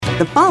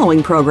The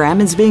following program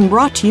is being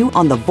brought to you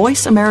on the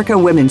Voice America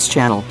Women's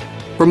Channel.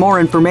 For more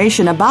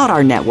information about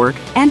our network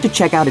and to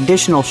check out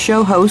additional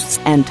show hosts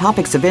and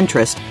topics of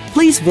interest,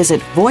 please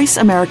visit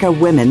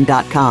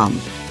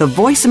voiceamericawomen.com. The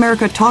Voice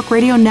America Talk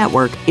Radio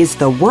Network is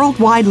the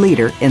worldwide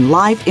leader in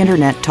live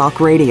Internet talk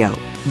radio.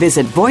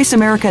 Visit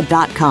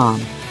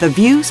voiceamerica.com. The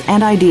views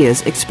and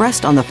ideas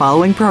expressed on the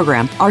following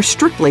program are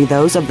strictly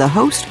those of the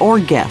host or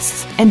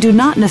guests and do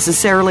not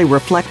necessarily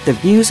reflect the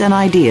views and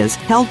ideas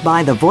held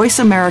by the Voice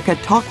America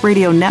Talk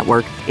Radio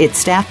Network, its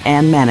staff,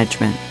 and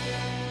management.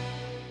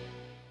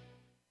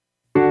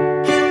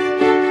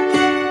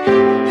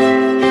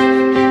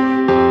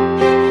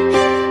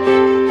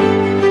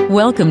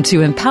 Welcome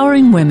to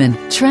Empowering Women,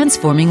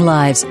 Transforming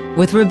Lives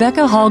with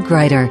Rebecca Hall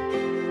Gruyter.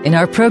 In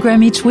our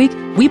program each week,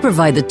 we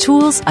provide the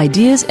tools,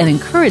 ideas, and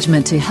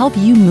encouragement to help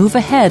you move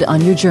ahead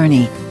on your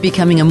journey,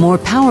 becoming a more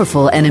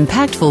powerful and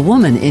impactful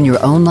woman in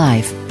your own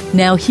life.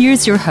 Now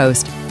here's your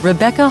host,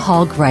 Rebecca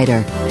Hall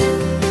Gruyter.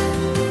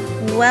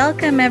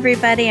 Welcome,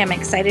 everybody. I'm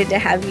excited to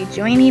have you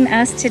joining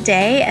us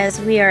today as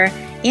we are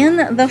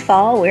in the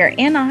fall. We're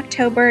in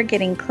October,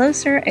 getting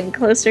closer and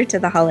closer to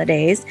the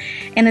holidays,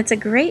 and it's a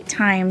great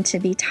time to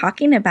be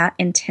talking about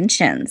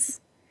intentions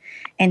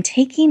and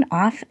taking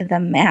off the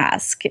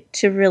mask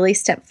to really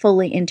step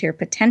fully into your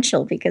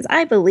potential, because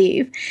I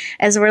believe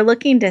as we're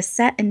looking to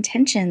set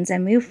intentions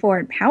and move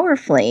forward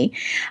powerfully,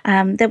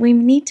 that we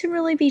need to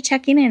really be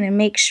checking in and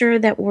make sure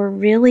that we're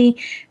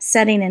really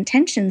setting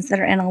intentions that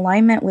are in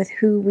alignment with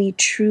who we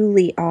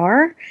truly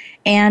are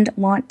and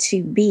want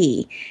to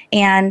be.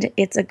 And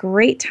it's a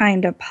great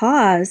time to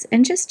pause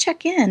and just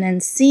check in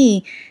and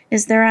see,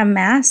 is there a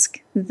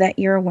mask that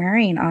you're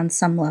wearing on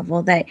some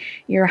level, that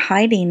you're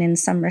hiding in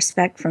some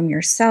respect from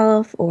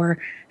yourself or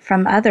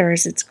from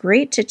others? It's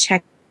great to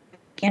check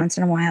in once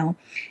in a while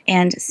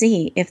and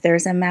see if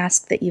there's a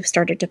mask that you've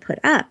started to put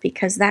up,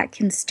 because that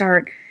can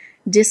start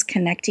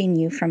disconnecting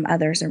you from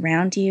others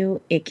around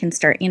you. It can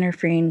start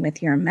interfering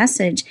with your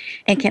message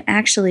and can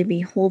actually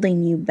be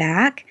holding you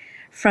back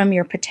from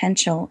your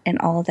potential and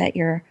all that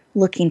you're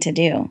looking to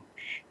do.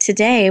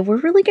 Today, we're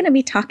really going to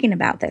be talking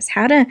about this,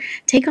 how to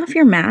take off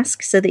your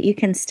mask so that you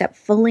can step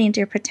fully into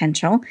your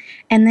potential,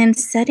 and then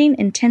setting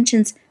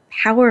intentions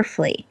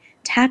powerfully,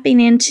 tapping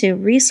into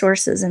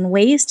resources and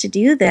ways to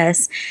do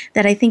this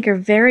that I think are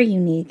very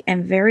unique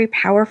and very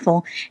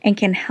powerful and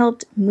can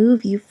help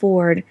move you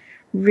forward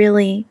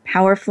really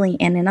powerfully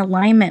and in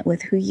alignment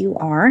with who you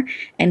are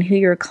and who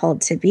you're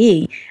called to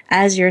be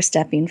as you're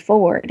stepping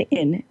forward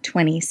in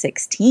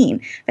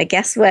 2016. But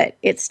guess what?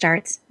 It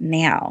starts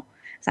now.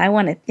 So I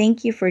want to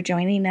thank you for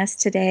joining us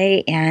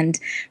today and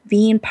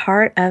being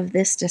part of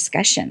this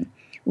discussion.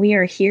 We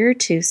are here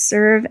to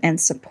serve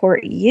and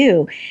support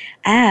you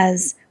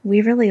as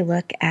we really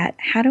look at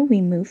how do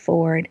we move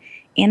forward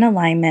in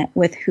alignment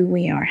with who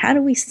we are. How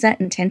do we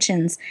set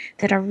intentions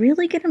that are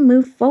really going to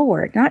move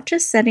forward? Not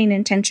just setting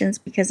intentions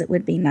because it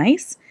would be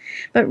nice,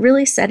 but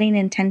really setting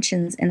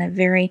intentions in a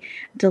very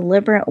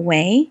deliberate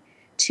way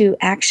to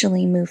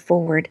actually move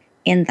forward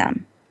in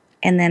them.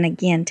 And then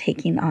again,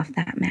 taking off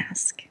that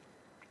mask.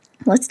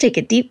 Let's take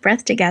a deep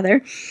breath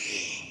together.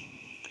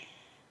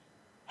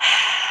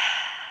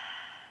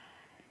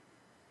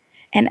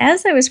 And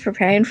as I was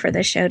preparing for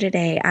the show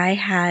today, I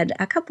had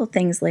a couple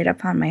things laid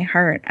upon my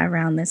heart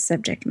around this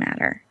subject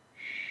matter.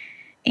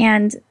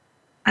 And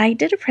I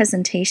did a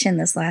presentation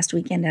this last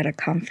weekend at a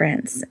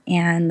conference,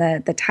 and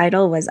the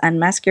title was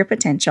Unmask Your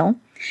Potential.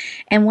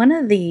 And one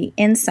of the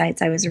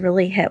insights I was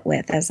really hit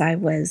with as I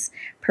was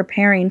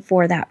preparing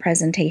for that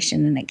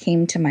presentation, and it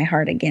came to my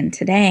heart again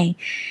today,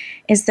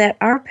 is that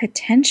our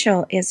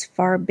potential is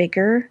far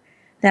bigger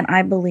than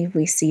I believe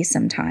we see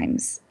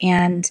sometimes.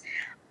 And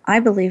I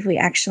believe we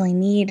actually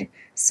need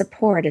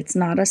support. It's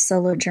not a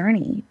solo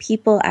journey.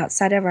 People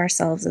outside of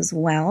ourselves as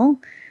well,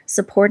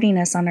 supporting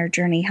us on our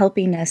journey,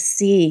 helping us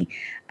see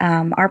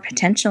our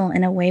potential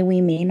in a way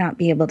we may not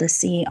be able to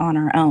see on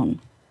our own.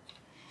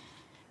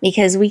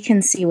 Because we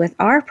can see with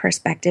our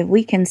perspective,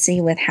 we can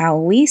see with how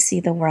we see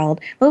the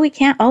world, but we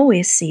can't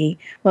always see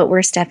what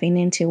we're stepping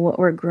into, what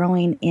we're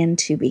growing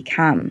into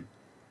become.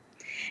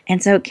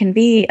 And so it can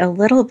be a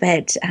little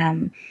bit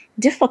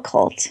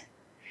difficult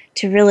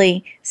to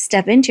really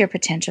step into your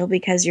potential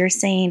because you're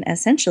saying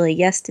essentially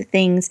yes to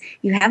things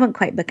you haven't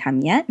quite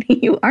become yet.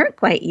 You aren't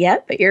quite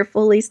yet, but you're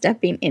fully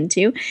stepping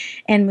into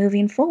and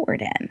moving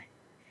forward in.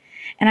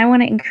 And I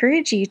want to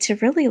encourage you to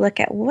really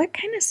look at what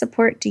kind of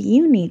support do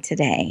you need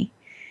today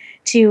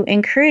to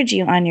encourage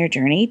you on your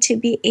journey to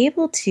be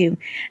able to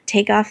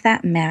take off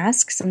that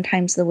mask,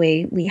 sometimes the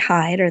way we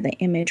hide or the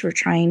image we're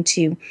trying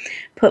to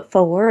put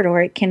forward,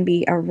 or it can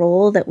be a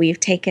role that we've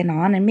taken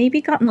on and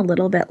maybe gotten a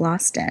little bit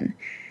lost in.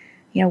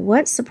 You know,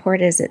 what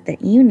support is it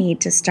that you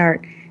need to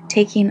start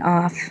taking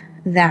off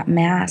that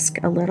mask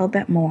a little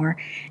bit more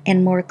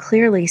and more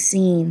clearly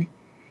seeing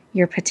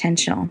your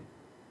potential?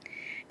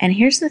 And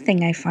here's the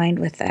thing I find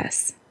with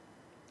this.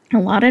 A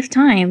lot of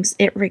times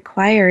it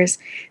requires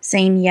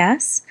saying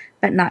yes,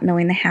 but not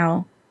knowing the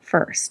how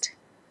first.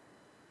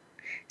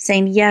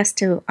 Saying yes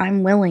to,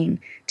 I'm willing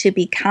to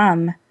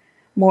become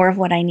more of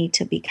what I need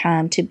to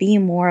become, to be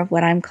more of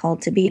what I'm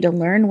called to be, to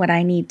learn what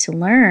I need to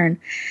learn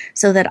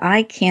so that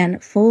I can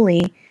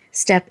fully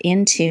step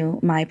into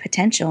my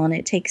potential. And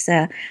it takes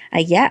a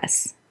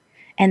yes.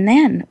 And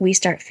then we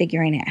start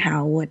figuring out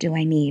how, what do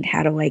I need?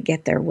 How do I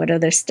get there? What are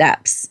the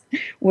steps?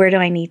 Where do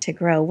I need to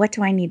grow? What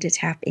do I need to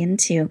tap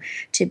into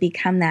to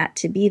become that,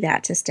 to be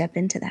that, to step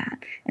into that?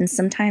 And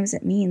sometimes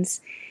it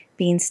means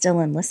being still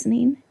and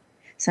listening.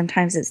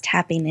 Sometimes it's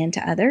tapping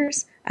into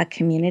others, a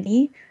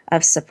community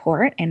of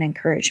support and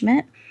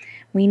encouragement.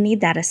 We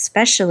need that,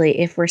 especially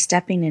if we're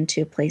stepping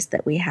into a place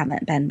that we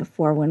haven't been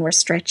before. When we're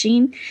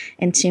stretching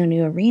into a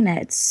new arena,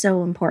 it's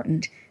so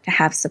important to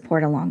have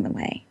support along the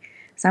way.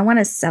 So I want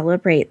to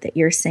celebrate that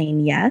you're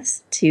saying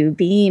yes to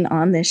being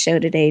on this show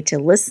today, to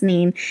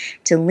listening,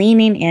 to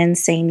leaning in,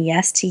 saying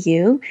yes to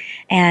you.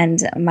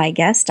 And my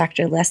guest,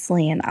 Dr.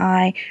 Leslie, and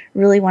I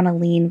really want to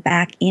lean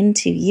back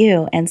into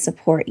you and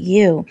support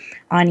you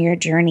on your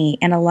journey.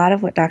 And a lot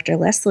of what Dr.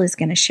 Leslie is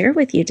going to share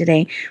with you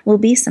today will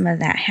be some of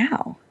that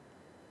how.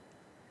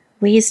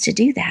 Ways to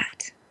do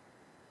that.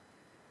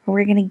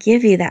 We're going to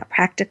give you that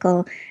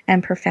practical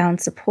and profound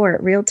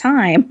support real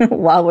time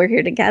while we're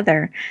here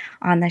together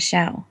on the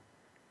show.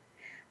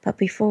 But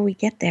before we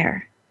get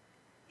there,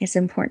 it's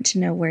important to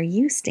know where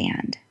you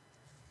stand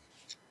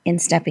in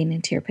stepping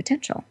into your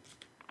potential.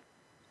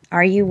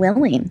 Are you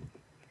willing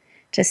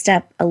to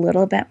step a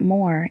little bit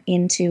more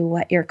into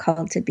what you're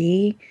called to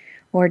be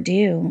or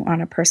do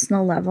on a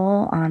personal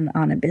level,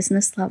 on a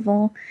business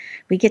level?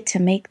 We get to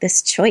make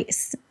this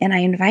choice. And I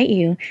invite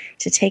you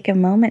to take a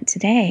moment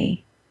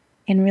today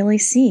and really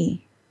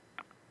see,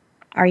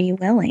 are you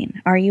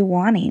willing? Are you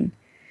wanting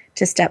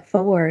to step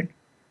forward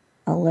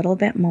a little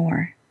bit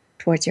more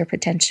towards your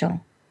potential?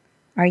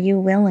 Are you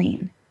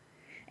willing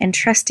and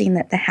trusting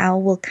that the how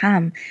will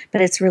come,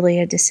 but it's really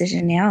a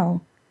decision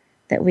now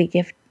that we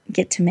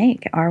get to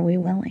make. Are we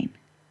willing?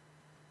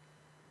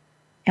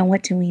 And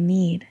what do we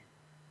need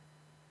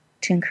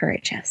to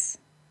encourage us?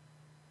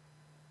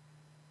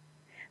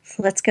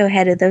 So let's go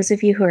ahead. And those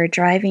of you who are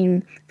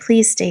driving,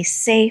 please stay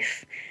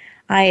safe.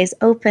 Eyes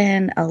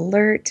open,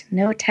 alert,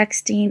 no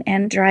texting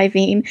and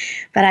driving.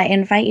 But I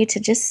invite you to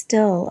just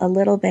still a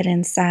little bit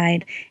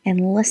inside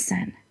and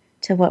listen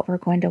to what we're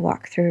going to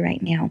walk through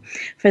right now.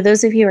 For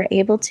those of you who are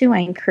able to, I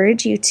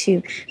encourage you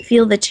to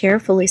feel the chair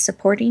fully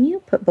supporting you.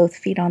 Put both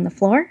feet on the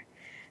floor.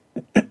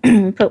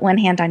 Put one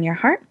hand on your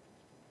heart,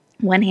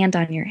 one hand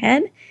on your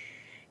head.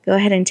 Go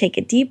ahead and take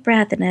a deep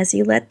breath. And as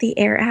you let the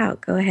air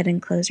out, go ahead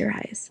and close your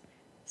eyes.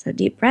 So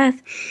deep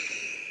breath.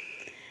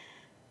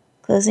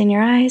 Closing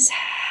your eyes.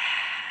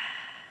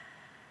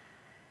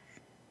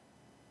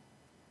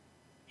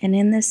 And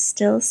in this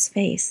still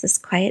space, this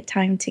quiet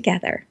time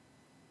together,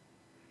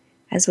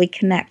 as we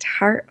connect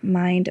heart,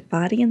 mind,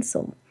 body, and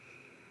soul,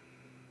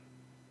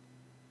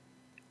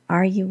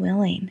 are you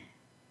willing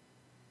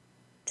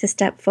to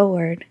step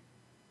forward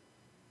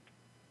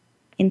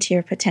into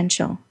your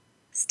potential,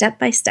 step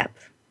by step?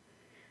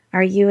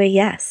 Are you a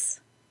yes?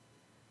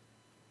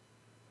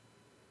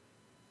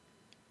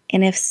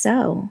 And if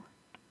so,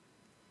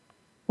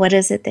 what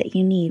is it that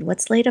you need?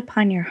 What's laid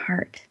upon your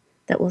heart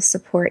that will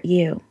support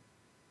you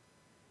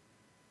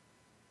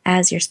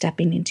as you're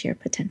stepping into your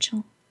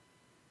potential?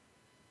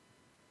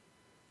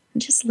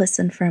 And just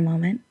listen for a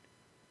moment.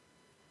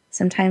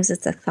 Sometimes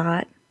it's a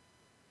thought,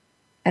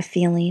 a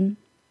feeling,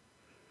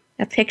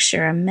 a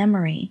picture, a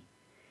memory,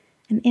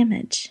 an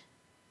image.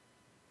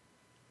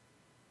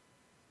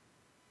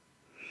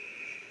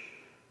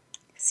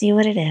 See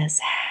what it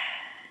is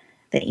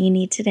that you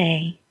need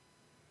today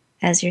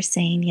as you're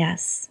saying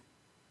yes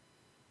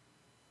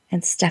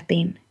and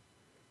stepping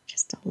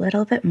just a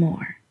little bit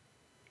more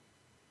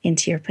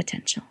into your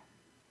potential.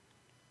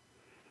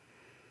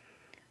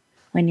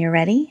 When you're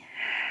ready,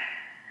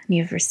 and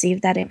you've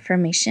received that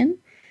information,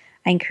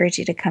 I encourage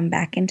you to come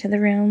back into the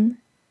room,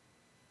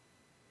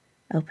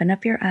 open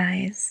up your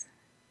eyes,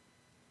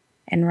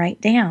 and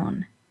write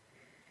down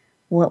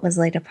what was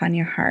laid upon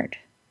your heart.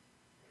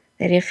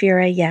 That if you're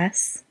a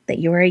yes, that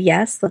you're a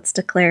yes, let's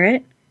declare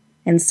it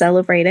and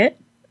celebrate it.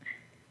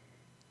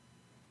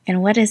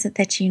 And what is it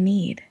that you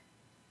need?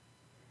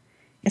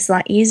 It's a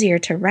lot easier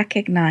to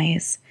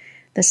recognize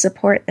the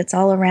support that's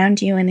all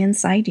around you and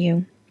inside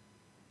you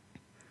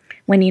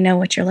when you know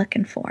what you're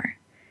looking for.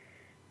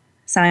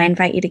 So I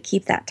invite you to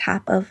keep that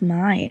top of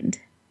mind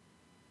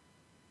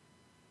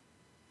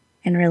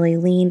and really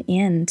lean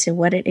into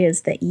what it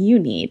is that you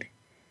need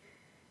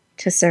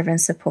to serve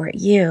and support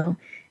you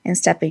in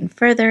stepping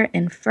further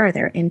and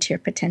further into your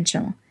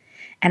potential.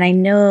 And I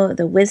know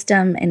the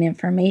wisdom and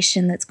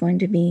information that's going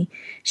to be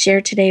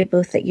shared today,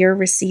 both that you're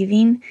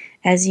receiving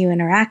as you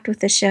interact with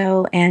the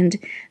show and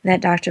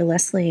that Dr.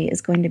 Leslie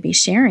is going to be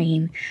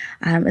sharing,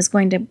 is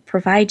going to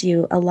provide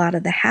you a lot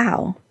of the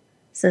how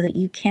so that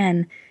you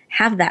can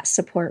have that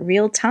support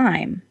real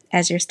time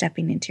as you're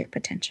stepping into your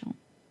potential.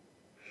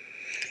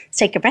 Let's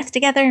take a breath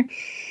together.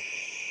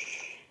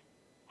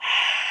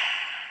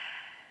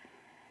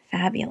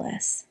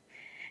 Fabulous.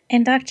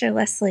 And Dr.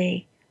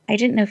 Leslie, I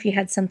didn't know if you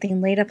had something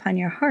laid upon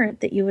your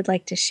heart that you would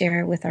like to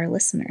share with our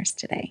listeners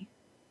today.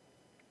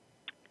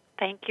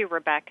 Thank you,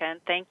 Rebecca, and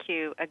thank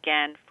you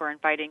again for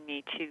inviting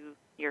me to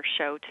your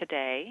show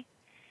today.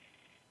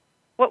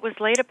 What was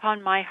laid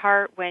upon my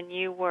heart when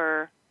you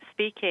were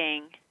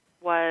speaking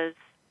was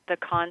the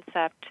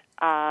concept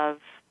of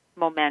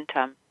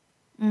momentum.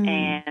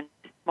 And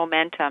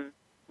momentum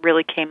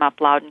really came up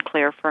loud and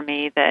clear for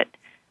me, that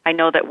I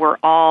know that we're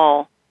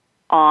all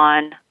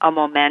on a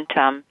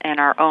momentum in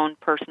our own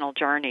personal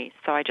journeys.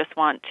 So I just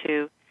want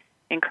to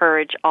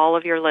encourage all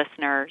of your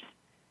listeners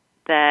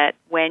that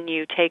when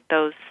you take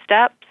those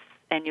steps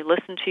and you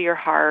listen to your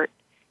heart,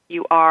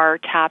 you are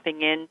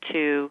tapping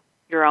into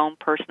your own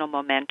personal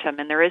momentum.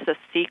 And there is a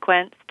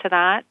sequence to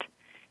that,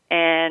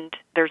 and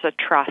there's a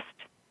trust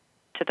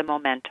to the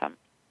momentum.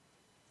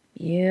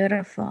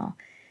 Beautiful.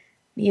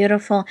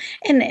 Beautiful.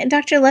 And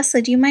Dr.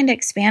 Leslie, do you mind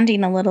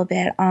expanding a little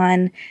bit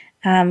on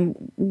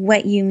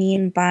what you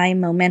mean by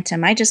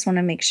momentum? I just want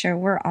to make sure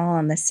we're all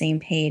on the same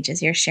page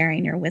as you're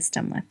sharing your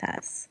wisdom with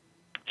us.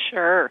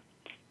 Sure.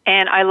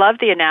 And I love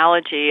the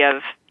analogy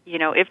of,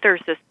 if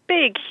there's this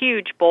big,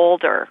 huge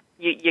boulder,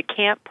 you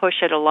can't push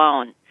it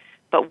alone.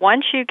 But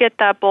once you get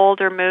that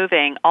boulder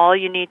moving, all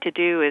you need to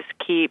do is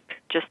keep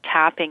just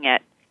tapping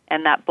it,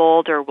 and that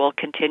boulder will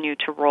continue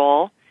to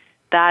roll.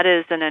 That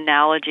is an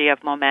analogy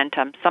of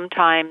momentum.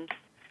 Sometimes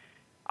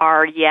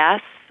our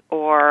yes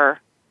or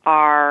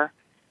our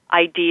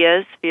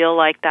ideas feel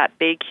like that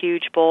big,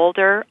 huge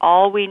boulder.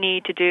 All we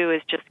need to do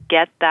is just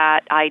get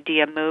that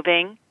idea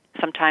moving.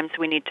 Sometimes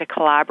we need to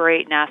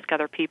collaborate and ask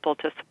other people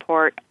to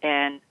support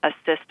and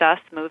assist us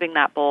moving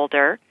that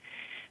boulder.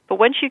 But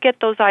once you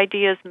get those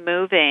ideas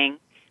moving,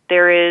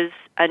 there is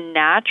a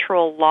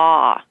natural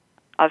law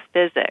of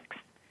physics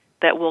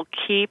that will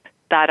keep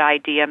that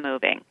idea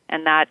moving,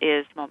 and that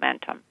is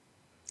momentum.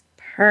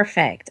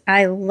 Perfect.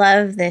 I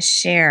love this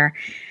share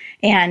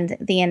and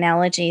the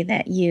analogy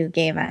that you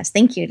gave us.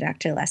 Thank you,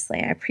 Dr.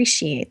 Leslie. I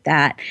appreciate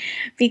that,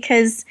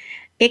 because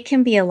it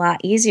can be a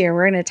lot easier.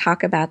 We're going to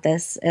talk about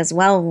this as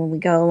well when we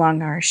go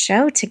along our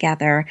show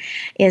together,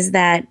 is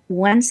that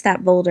once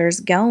that boulder's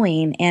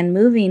going and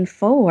moving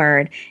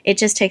forward, it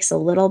just takes a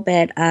little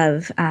bit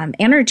of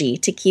energy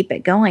to keep it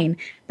going.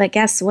 But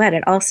guess what?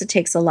 It also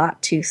takes a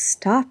lot to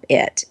stop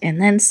it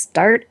and then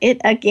start it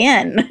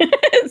again.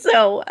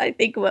 So I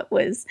think what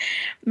was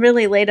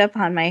really laid up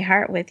on my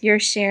heart with your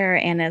share,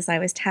 and as I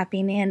was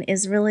tapping in,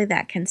 is really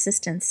that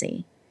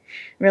consistency.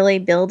 Really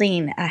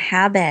building a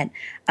habit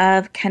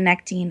of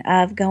connecting,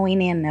 of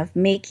going in, of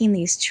making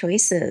these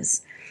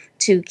choices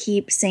to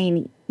keep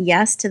saying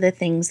yes to the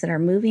things that are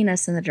moving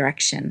us in the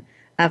direction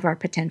of our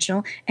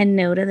potential and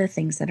no to the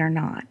things that are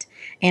not.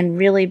 And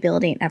really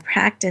building a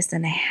practice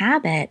and a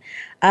habit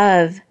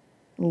of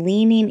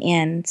leaning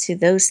into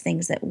those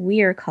things that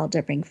we are called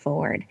to bring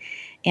forward,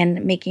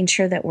 and making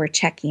sure that we're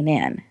checking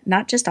in,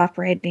 not just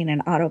operating in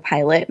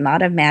autopilot and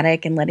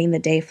automatic and letting the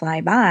day fly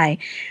by,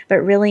 but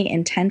really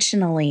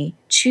intentionally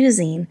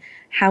choosing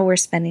how we're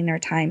spending our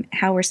time,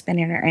 how we're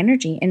spending our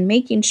energy, and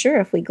making sure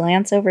if we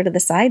glance over to the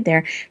side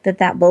there, that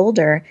that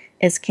boulder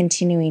is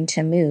continuing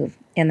to move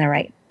in the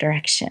right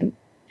direction.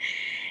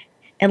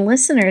 And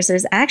listeners,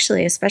 there's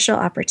actually a special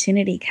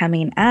opportunity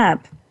coming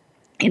up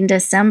in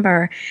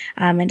December,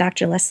 and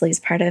Dr.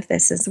 Leslie's part of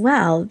this as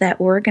well, that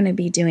we're going to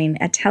be doing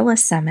a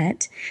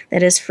telesummit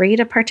that is free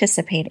to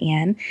participate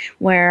in,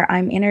 where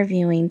I'm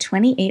interviewing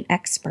 28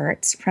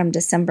 experts from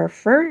December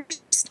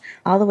 1st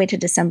all the way to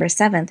December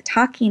 7th,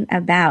 talking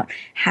about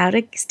how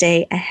to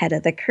stay ahead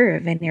of the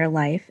curve in your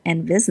life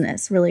and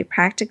business, really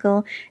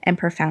practical and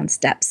profound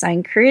steps. So I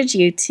encourage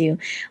you to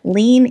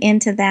lean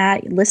into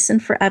that,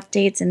 listen for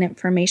updates and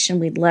information.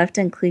 We'd love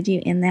to include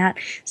you in that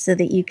so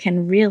that you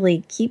can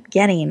really keep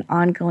getting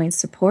ongoing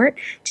support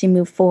to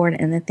move forward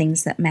in the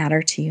things that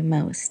matter to you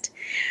most.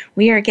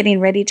 We are getting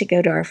ready to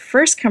go to our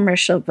first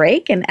commercial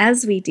break, and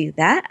as we do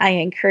that, I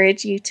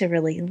encourage you to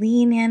really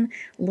lean in,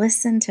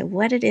 listen to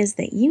what it is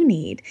that you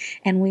need,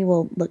 and we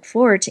will look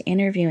forward to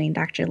interviewing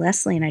Dr.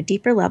 Leslie on a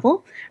deeper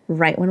level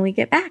right when we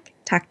get back.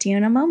 Talk to you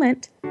in a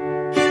moment.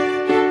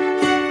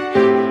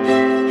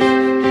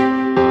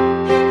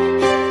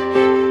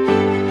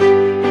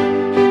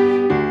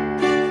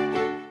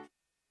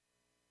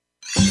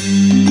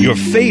 Your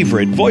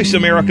favorite Voice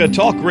America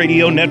Talk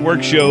Radio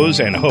Network shows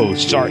and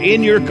hosts are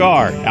in your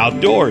car,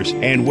 outdoors,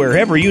 and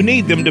wherever you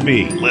need them to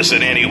be.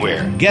 Listen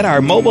anywhere. Get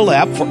our mobile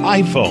app for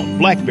iPhone,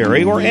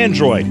 BlackBerry, or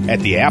Android at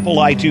the Apple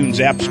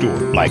iTunes App Store,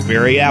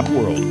 BlackBerry App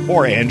World,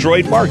 or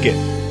Android Market.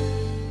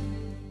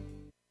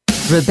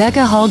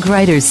 Rebecca Hall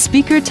Gruyter's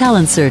Speaker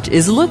Talent Search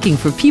is looking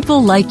for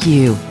people like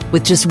you.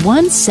 With just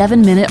one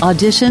 7-minute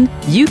audition,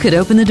 you could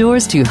open the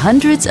doors to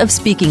hundreds of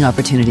speaking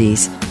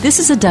opportunities. This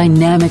is a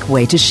dynamic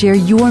way to share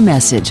your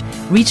message,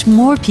 reach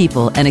more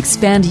people, and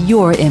expand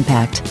your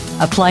impact.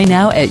 Apply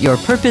now at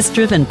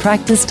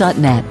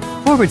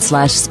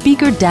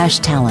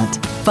yourpurposedrivenpractice.net/speaker-talent.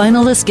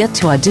 Finalists get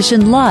to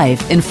audition live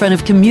in front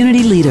of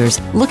community leaders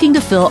looking to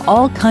fill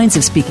all kinds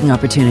of speaking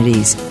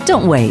opportunities.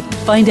 Don't wait.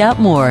 Find out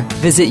more.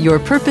 Visit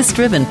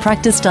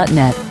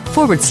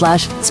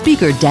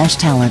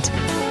yourpurposedrivenpractice.net/speaker-talent.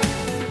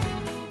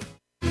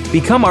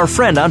 Become our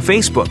friend on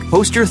Facebook.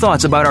 Post your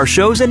thoughts about our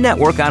shows and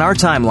network on our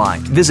timeline.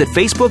 Visit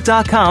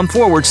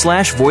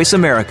facebook.com/Voice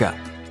America.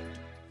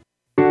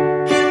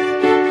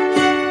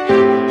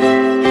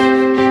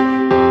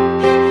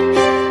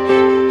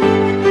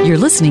 You're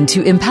listening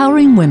to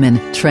Empowering Women,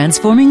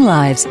 Transforming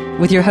Lives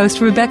with your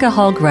host, Rebecca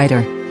Hall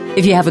Gruyter.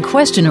 If you have a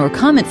question or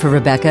comment for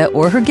Rebecca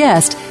or her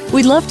guest,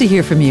 we'd love to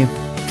hear from you.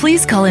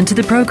 Please call into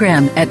the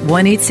program at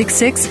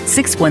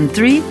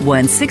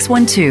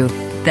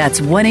 1-866-613-1612.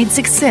 That's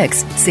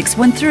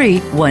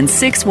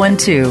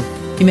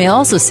 1-866-613-1612. You may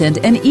also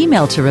send an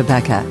email to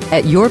Rebecca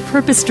at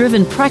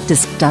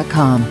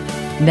yourpurposedrivenpractice.com.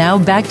 Now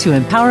back to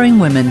Empowering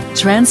Women,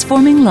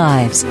 Transforming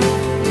Lives.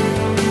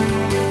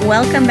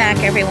 Welcome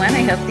back, everyone.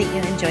 I hope that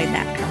you enjoyed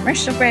that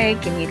commercial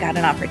break and you got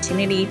an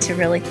opportunity to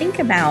really think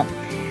about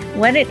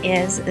what it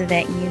is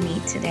that you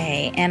need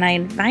today. And I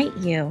invite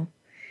you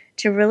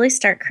to really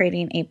start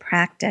creating a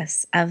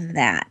practice of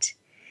that.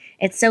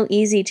 It's so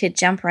easy to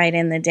jump right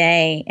in the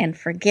day and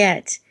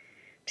forget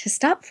to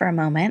stop for a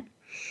moment,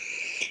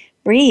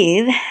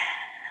 breathe,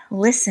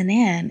 listen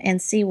in,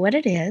 and see what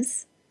it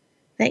is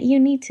that you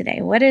need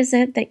today. What is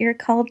it that you're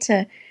called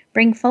to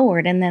bring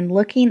forward? And then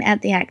looking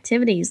at the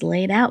activities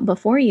laid out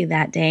before you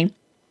that day,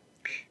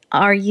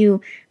 are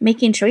you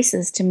making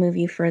choices to move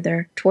you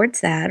further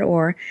towards that?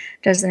 Or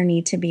does there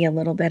need to be a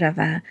little bit of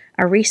a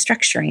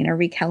restructuring, a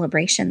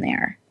recalibration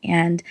there?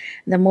 And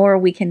the more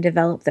we can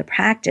develop the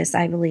practice,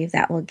 I believe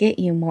that will get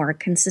you more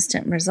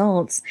consistent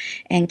results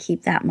and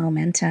keep that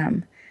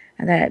momentum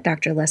that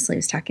Dr. Leslie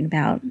was talking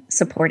about,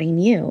 supporting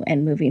you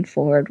and moving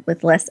forward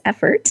with less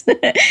effort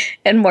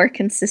and more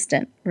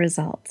consistent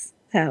results.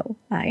 So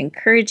I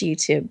encourage you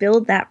to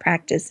build that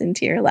practice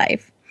into your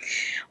life.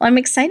 Well, I'm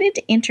excited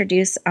to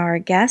introduce our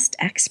guest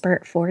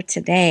expert for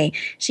today.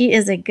 She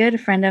is a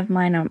good friend of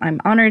mine. I'm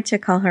honored to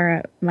call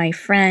her my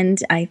friend.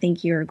 I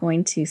think you're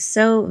going to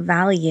so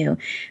value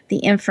the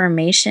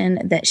information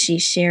that she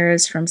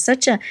shares from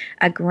such a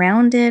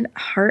grounded,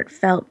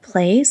 heartfelt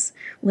place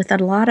with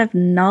a lot of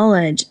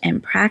knowledge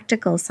and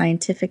practical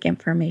scientific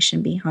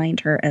information behind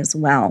her as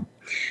well.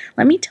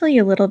 Let me tell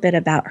you a little bit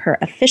about her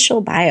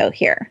official bio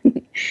here.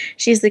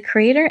 She's the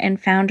creator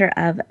and founder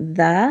of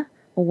The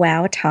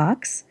Wow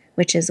Talks,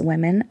 which is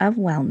Women of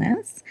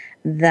Wellness,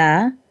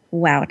 The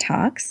Wow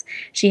Talks.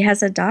 She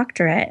has a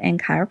doctorate in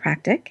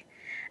chiropractic,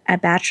 a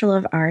Bachelor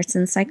of Arts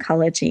in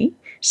psychology.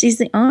 She's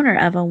the owner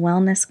of a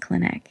wellness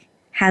clinic,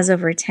 has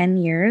over 10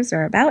 years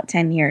or about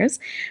 10 years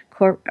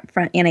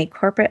in a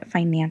corporate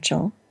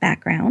financial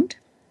background.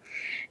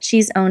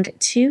 She's owned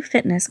 2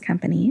 fitness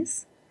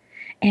companies,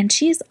 and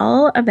she's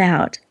all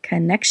about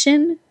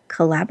connection,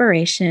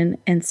 collaboration,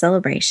 and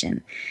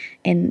celebration,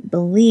 and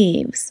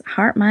believes,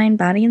 heart, mind,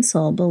 body, and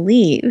soul,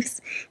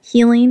 believes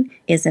healing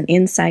is an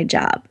inside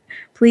job.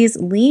 Please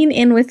lean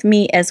in with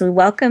me as we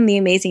welcome the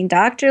amazing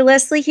Dr.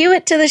 Leslie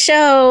Hewitt to the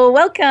show.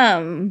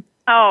 Welcome.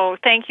 Oh,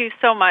 thank you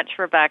so much,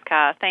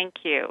 Rebecca.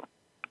 Thank you.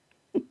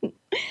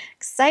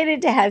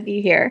 Excited to have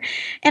you here.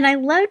 And I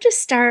love to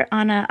start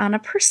on a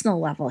personal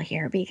level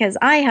here, because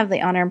I have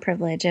the honor and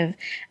privilege of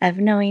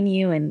knowing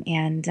you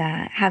and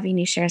having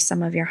you share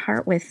some of your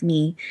heart with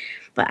me.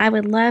 But I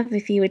would love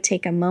if you would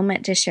take a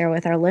moment to share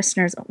with our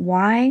listeners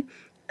why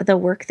the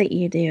work that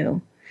you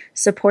do,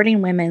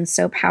 supporting women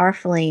so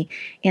powerfully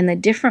in the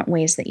different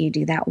ways that you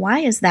do that. Why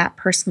is that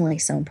personally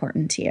so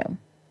important to you?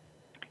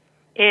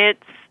 It's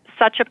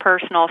such a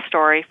personal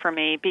story for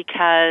me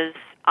because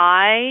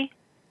I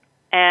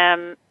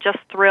am just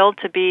thrilled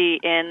to be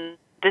in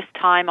this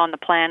time on the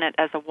planet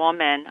as a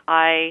woman.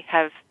 I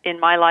have,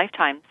 in my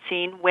lifetime,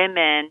 seen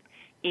women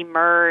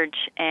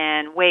emerge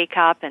and wake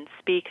up and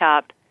speak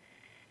up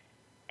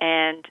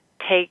and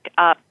take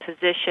up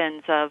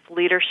positions of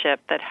leadership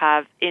that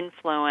have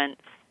influence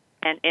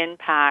and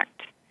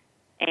impact.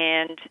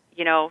 And,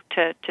 you know,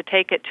 to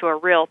take it to a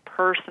real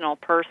personal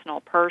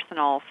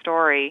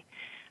story,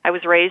 I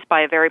was raised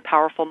by a very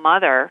powerful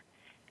mother,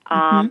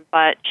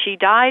 but she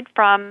died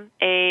from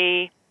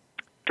a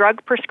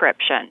drug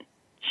prescription.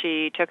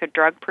 She took a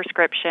drug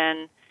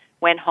prescription,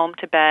 went home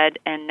to bed,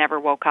 and never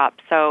woke up.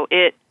 So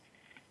it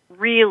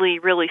really,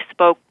 really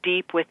spoke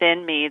deep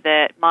within me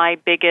that my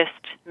biggest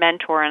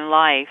mentor in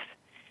life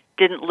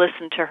didn't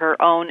listen to her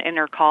own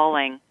inner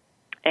calling,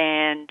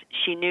 and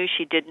she knew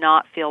she did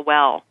not feel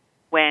well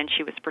when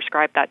she was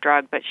prescribed that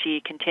drug, but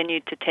she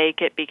continued to take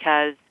it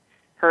because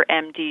her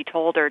MD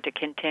told her to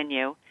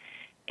continue.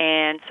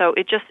 And so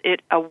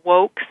it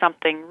awoke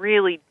something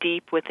really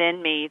deep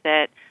within me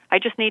that I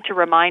just need to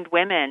remind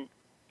women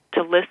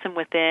to listen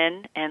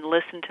within and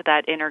listen to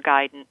that inner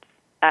guidance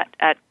at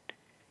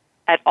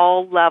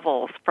all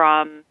levels,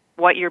 from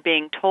what you're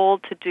being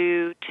told to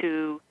do,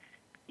 to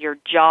your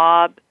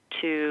job,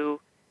 to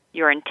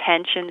your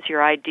intentions,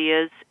 your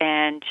ideas,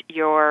 and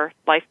your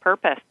life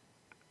purpose.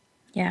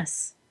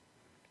 Yes.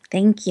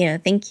 Thank you.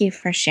 Thank you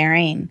for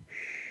sharing.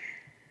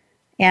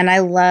 And I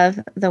love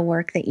the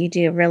work that you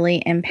do,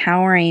 really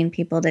empowering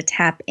people to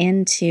tap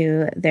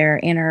into their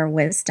inner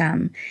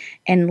wisdom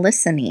and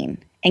listening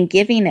and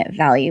giving it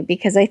value,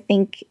 because I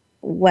think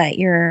what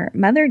your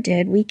mother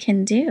did, we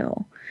can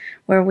do.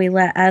 where we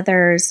let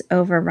others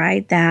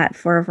override that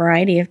for a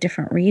variety of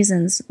different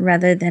reasons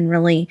rather than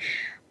really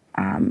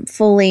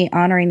fully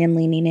honoring and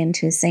leaning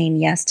into saying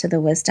yes to the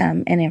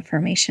wisdom and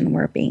information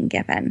we're being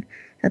given.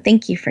 So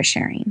thank you for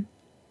sharing.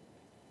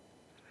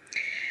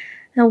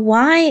 Now,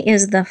 why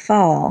is the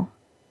fall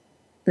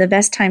the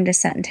best time to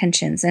set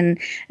intentions? And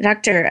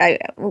Doctor,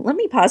 let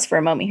me pause for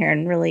a moment here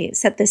and really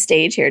set the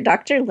stage here.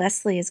 Dr.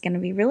 Leslie is going to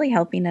be really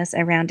helping us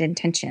around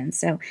intentions.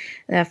 So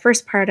the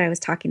first part, I was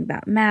talking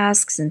about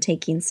masks and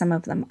taking some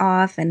of them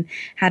off and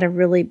how to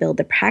really build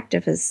the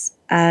practice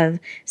of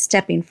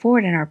stepping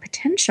forward in our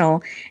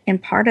potential.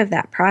 And part of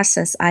that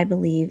process, I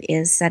believe,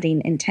 is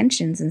setting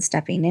intentions and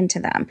stepping into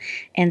them.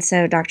 And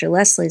so Dr.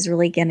 Leslie is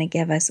really going to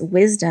give us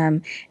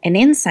wisdom and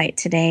insight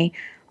today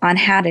on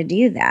how to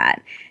do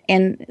that.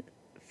 And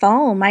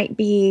fall might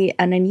be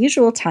an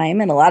unusual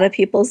time in a lot of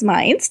people's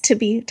minds to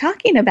be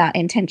talking about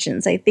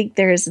intentions. I think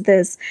there's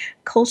this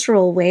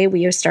cultural way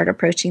we start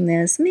approaching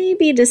this,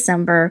 maybe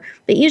December,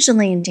 but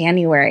usually in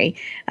January,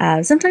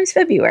 sometimes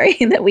February,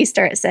 that we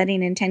start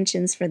setting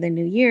intentions for the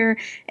new year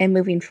and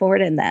moving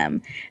forward in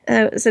them.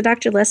 So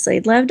Dr. Leslie,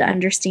 I'd love to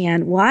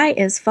understand, why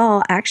is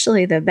fall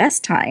actually the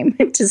best time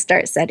to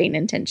start setting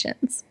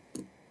intentions?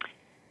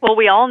 Well,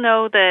 we all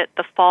know that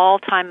the fall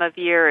time of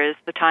year is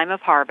the time of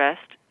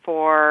harvest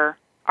for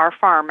our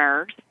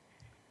farmers.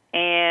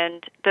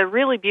 And the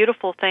really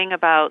beautiful thing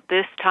about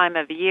this time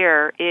of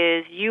year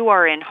is you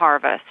are in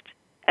harvest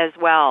as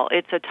well.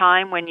 It's a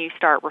time when you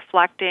start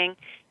reflecting.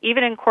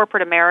 Even in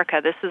corporate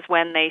America, this is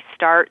when they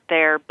start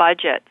their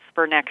budgets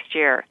for next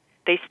year.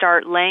 They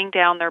start laying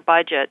down their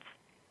budgets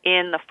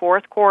in the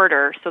fourth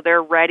quarter, so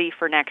they're ready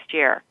for next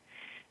year.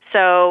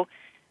 So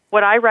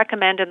what I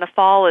recommend in the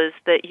fall is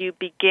that you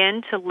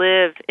begin to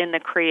live in the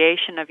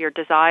creation of your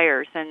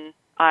desires. And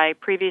I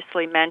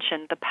previously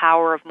mentioned the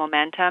power of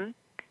momentum.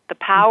 The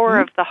power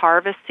of the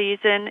harvest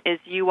season is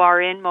you are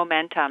in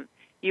momentum.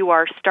 You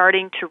are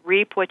starting to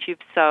reap what you've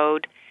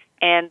sowed,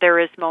 and there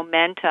is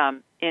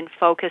momentum in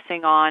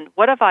focusing on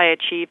what have I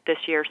achieved this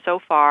year so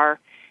far.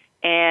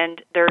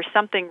 And there's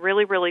something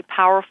really, really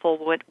powerful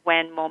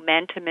when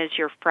momentum is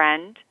your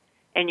friend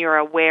and you're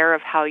aware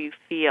of how you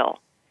feel.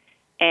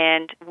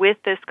 And with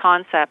this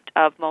concept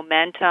of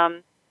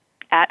momentum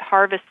at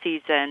harvest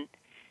season,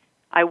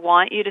 I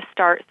want you to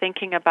start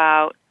thinking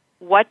about,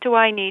 what do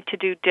I need to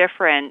do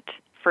different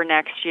for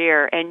next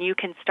year? And you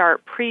can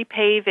start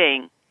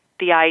pre-paving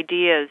the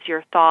ideas,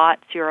 your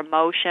thoughts, your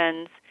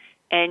emotions,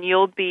 and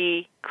you'll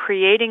be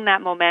creating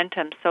that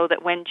momentum so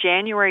that when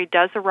January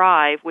does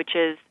arrive, which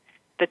is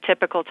the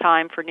typical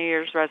time for New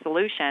Year's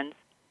resolutions,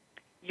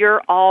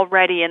 you're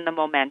already in the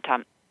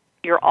momentum.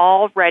 You're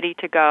all ready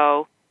to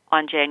go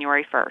on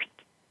January 1st.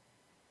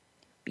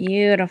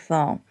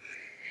 Beautiful.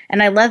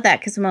 And I love that,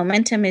 because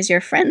momentum is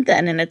your friend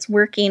then, and it's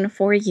working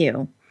for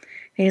you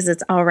because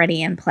it's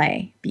already in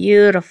play.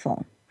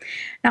 Beautiful.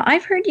 Now,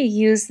 I've heard you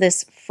use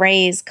this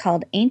phrase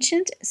called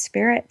ancient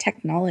spirit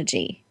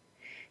technology.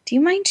 Do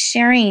you mind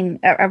sharing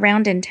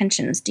around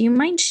intentions? Do you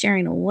mind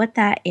sharing what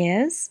that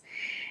is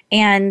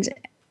and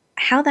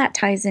how that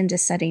ties into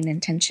setting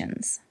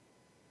intentions?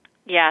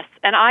 Yes,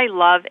 and I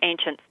love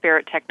ancient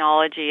spirit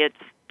technology. It's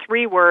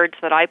 3 words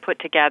that I put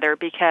together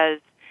because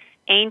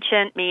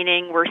ancient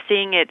meaning we're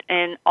seeing it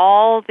in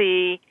all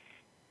the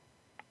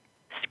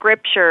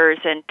scriptures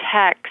and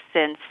texts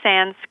and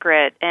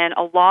Sanskrit, and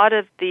a lot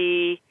of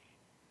the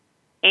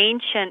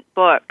ancient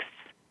books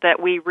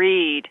that we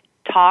read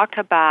talk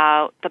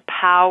about the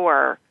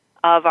power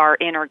of our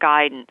inner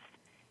guidance.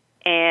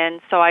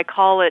 And so I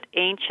call it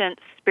ancient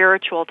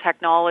spiritual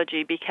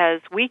technology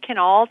because we can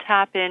all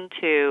tap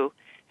into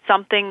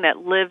something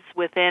that lives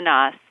within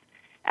us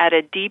at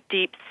a deep,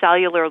 deep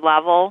cellular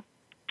level.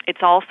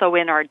 It's also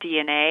in our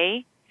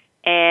DNA.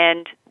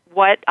 And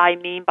what I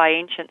mean by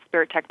ancient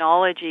spirit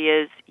technology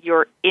is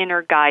your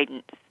inner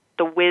guidance,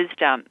 the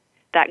wisdom,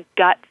 that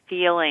gut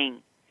feeling,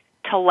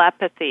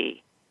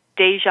 telepathy,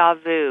 deja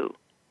vu,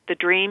 the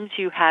dreams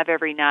you have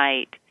every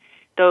night,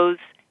 those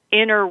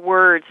inner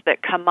words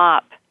that come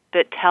up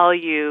that tell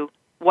you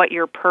what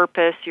your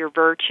purpose, your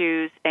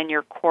virtues, and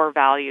your core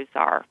values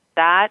are.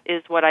 That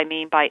is what I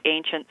mean by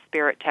ancient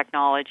spirit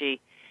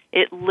technology.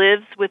 It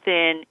lives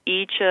within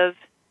each of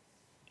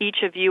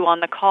you on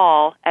the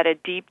call at a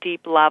deep,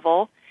 deep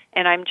level,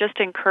 and I'm just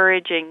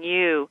encouraging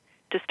you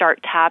to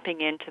start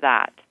tapping into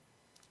that.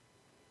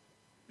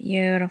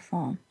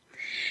 Beautiful.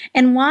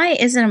 And why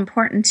is it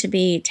important to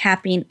be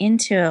tapping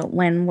into it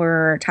when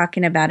we're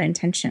talking about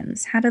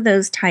intentions? How do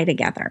those tie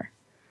together?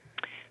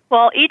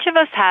 Well, each of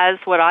us has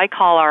what I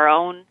call our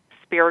own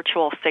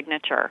spiritual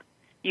signature.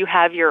 You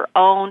have your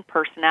own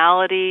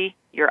personality,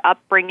 your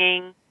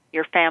upbringing,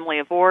 your family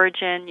of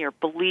origin, your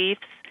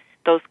beliefs,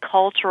 those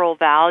cultural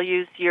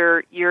values.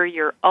 You're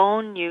your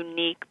own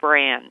unique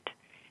brand.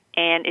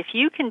 And if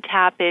you can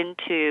tap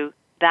into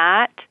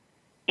that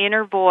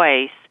inner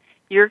voice,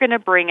 you're going to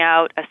bring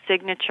out a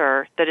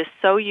signature that is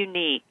so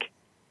unique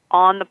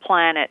on the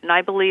planet. And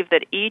I believe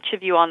that each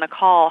of you on the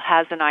call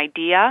has an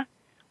idea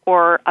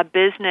or a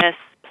business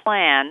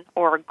plan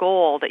or a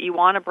goal that you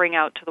want to bring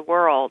out to the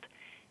world.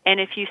 And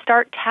if you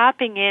start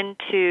tapping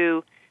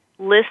into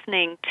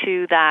listening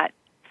to that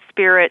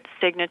spirit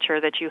signature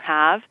that you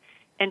have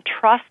and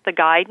trust the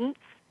guidance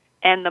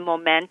and the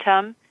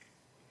momentum,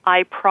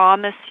 I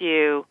promise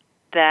you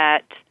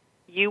that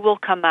you will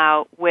come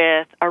out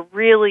with a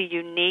really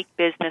unique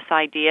business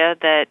idea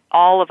that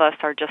all of us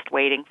are just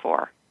waiting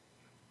for.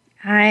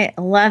 I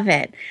love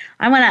it.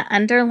 I want to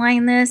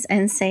underline this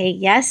and say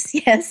yes,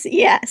 yes,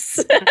 yes,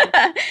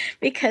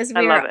 because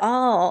we are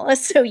all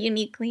so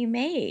uniquely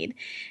made.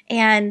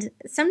 And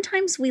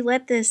sometimes we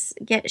let this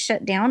get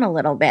shut down a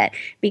little bit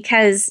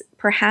because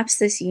perhaps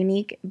this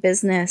unique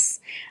business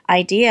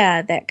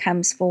idea that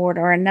comes forward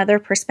or another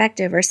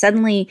perspective, or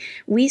suddenly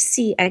we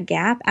see a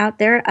gap out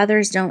there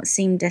others don't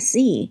seem to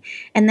see.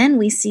 And then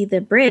we see the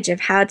bridge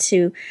of how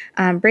to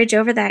bridge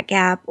over that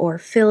gap or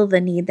fill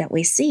the need that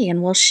we see.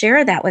 And we'll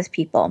share that with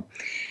people.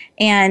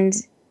 And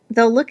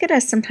they'll look at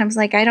us sometimes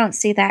like, I don't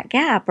see that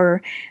gap,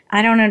 or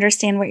I don't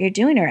understand what you're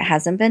doing, or it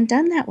hasn't been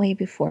done that way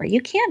before.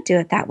 You can't do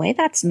it that way.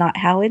 That's not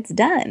how it's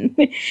done.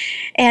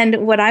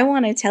 And what I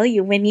want to tell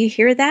you, when you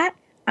hear that,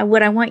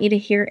 what I want you to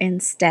hear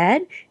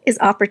instead is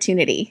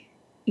opportunity.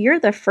 You're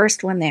the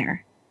first one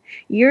there.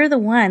 You're the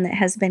one that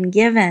has been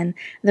given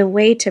the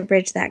way to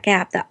bridge that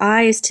gap, the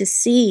eyes to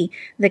see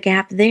the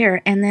gap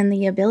there, and then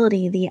the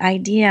ability, the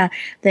idea,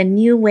 the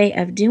new way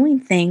of doing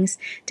things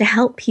to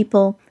help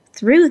people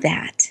through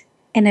that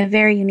in a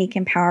very unique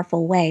and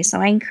powerful way.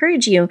 So I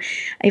encourage you,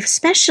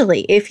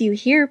 especially if you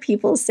hear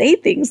people say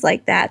things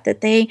like that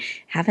they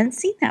haven't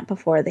seen that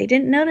before, they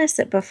didn't notice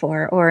it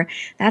before, or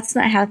that's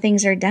not how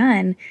things are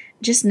done,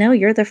 just know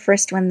you're the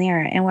first one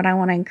there. And what I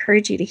want to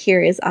encourage you to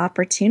hear is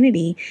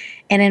opportunity,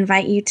 and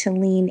invite you to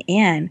lean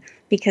in,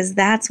 because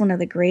that's one of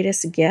the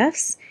greatest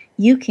gifts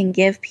you can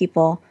give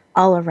people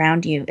all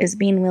around you, is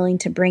being willing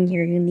to bring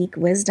your unique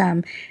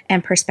wisdom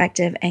and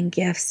perspective and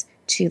gifts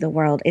to the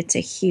world. It's a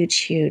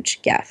huge,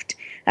 huge gift.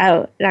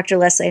 Oh, Dr.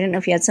 Leslie, I didn't know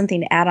if you had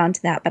something to add on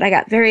to that, but I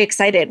got very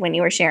excited when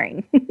you were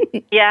sharing.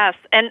 Yes,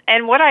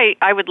 and what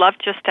I would love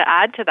just to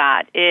add to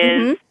that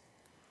is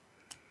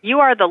you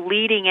are the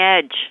leading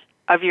edge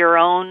of your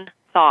own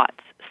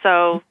thoughts.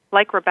 So,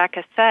 like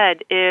Rebecca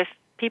said, if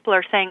people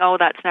are saying, oh,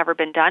 that's never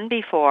been done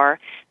before,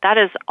 that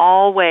is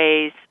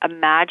always a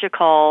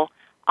magical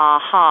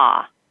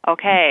aha,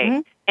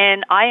 okay?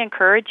 And I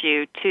encourage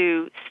you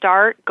to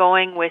start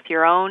going with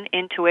your own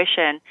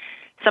intuition.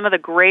 Some of the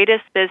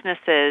greatest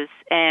businesses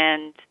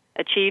and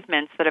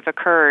achievements that have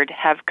occurred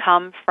have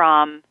come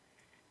from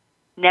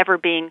never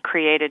being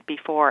created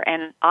before.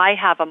 And I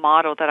have a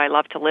motto that I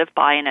love to live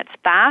by, and it's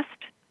fast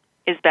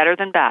is better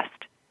than best.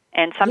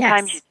 And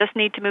sometimes you just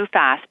need to move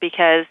fast,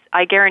 because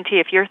I guarantee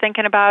if you're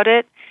thinking about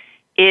it,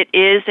 it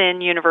is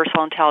in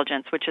universal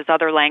intelligence, which is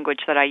other language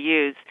that I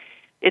use.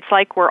 It's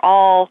like we're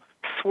all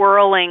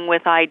swirling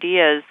with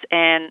ideas,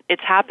 and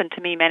it's happened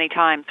to me many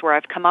times where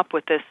I've come up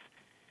with this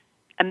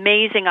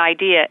amazing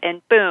idea,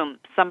 and boom,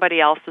 somebody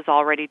else is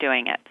already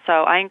doing it. So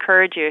I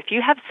encourage you, if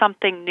you have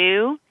something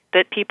new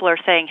that people are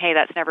saying, hey,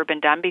 that's never been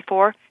done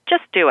before,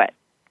 just do it.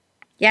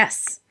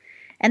 Yes.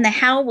 And the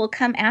how will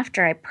come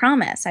after, I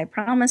promise. I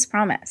promise.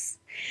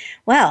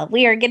 Well,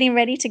 we are getting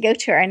ready to go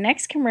to our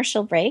next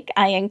commercial break.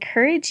 I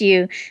encourage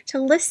you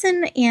to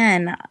listen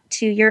in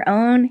to your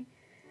own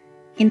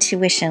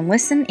intuition.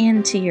 Listen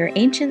in to your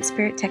ancient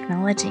spirit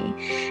technology.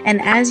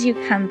 And as you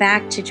come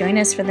back to join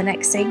us for the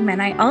next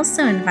segment, I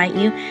also invite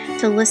you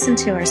to listen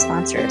to our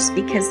sponsors,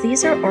 because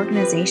these are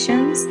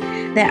organizations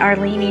that are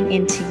leaning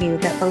into you,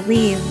 that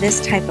believe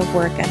this type of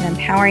work of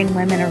empowering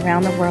women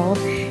around the world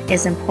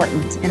is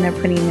important, and they're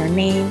putting their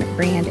name,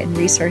 brand, and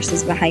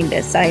resources behind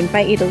us. So I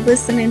invite you to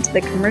listen into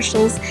the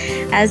commercials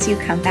as you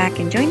come back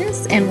and join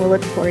us, and we'll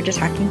look forward to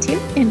talking to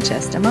you in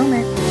just a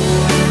moment.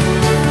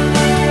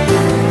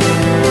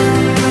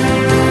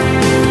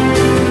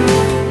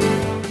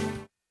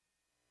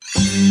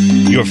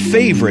 Your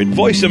favorite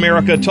Voice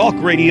America Talk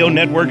Radio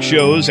Network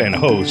shows and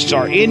hosts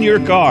are in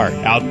your car,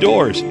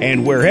 outdoors,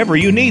 and wherever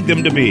you need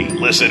them to be.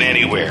 Listen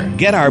anywhere.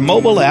 Get our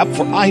mobile app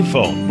for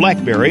iPhone,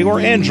 BlackBerry, or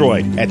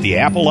Android at the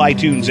Apple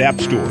iTunes App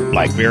Store,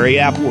 BlackBerry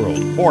App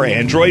World, or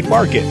Android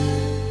Market.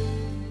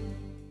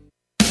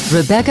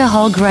 Rebecca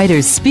Hall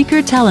Gruyter's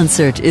Speaker Talent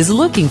Search is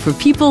looking for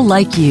people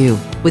like you.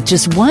 With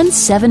just one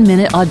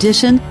 7-minute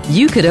audition,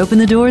 you could open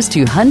the doors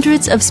to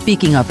hundreds of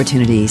speaking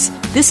opportunities.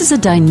 This is a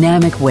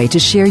dynamic way to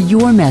share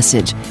your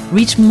message,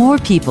 reach more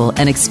people,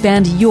 and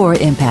expand your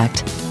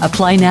impact.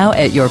 Apply now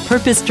at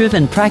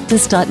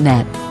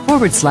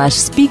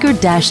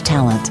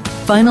yourpurposedrivenpractice.net/speaker-talent.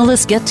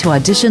 Finalists get to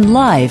audition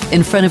live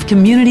in front of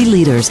community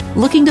leaders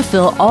looking to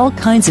fill all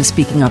kinds of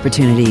speaking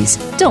opportunities.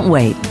 Don't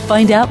wait.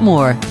 Find out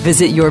more.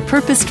 Visit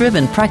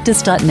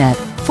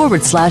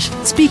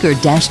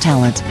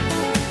yourpurposedrivenpractice.net/speaker-talent.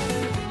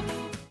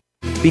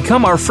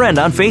 Become our friend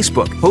on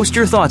Facebook. Post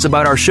your thoughts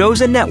about our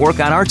shows and network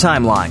on our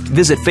timeline.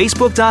 Visit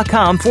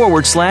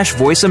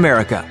facebook.com/Voice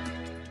America.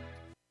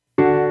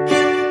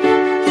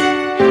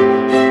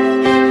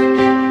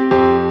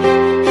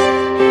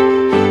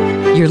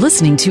 You're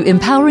listening to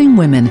Empowering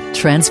Women,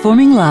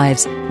 Transforming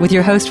Lives with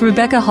your host,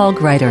 Rebecca Hall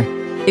Gruyter.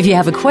 If you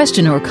have a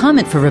question or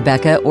comment for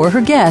Rebecca or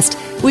her guest,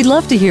 we'd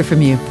love to hear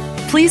from you.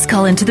 Please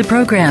call into the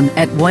program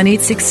at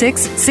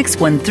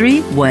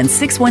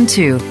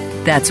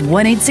 1-866-613-1612. That's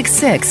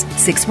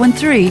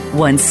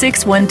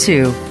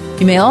 1-866-613-1612.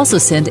 You may also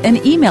send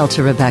an email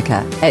to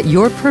Rebecca at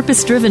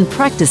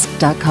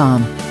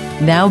yourpurposedrivenpractice.com.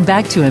 Now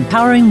back to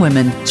Empowering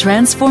Women,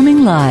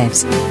 Transforming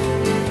Lives.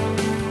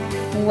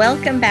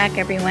 Welcome back,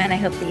 everyone. I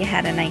hope that you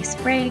had a nice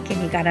break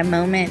and you got a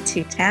moment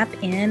to tap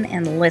in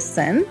and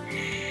listen.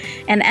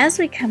 And as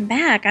we come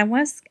back, I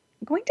was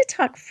going to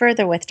talk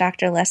further with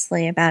Dr.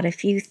 Leslie about a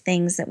few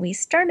things that we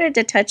started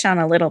to touch on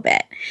a little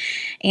bit.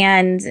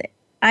 And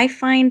I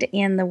find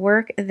in the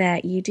work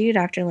that you do,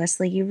 Dr.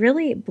 Leslie, you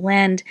really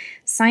blend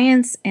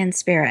science and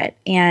spirit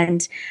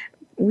and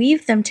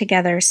weave them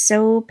together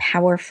so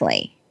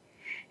powerfully.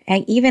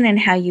 And even in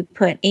how you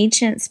put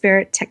ancient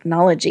spirit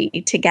technology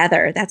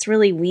together, that's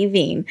really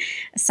weaving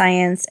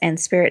science and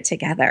spirit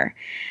together.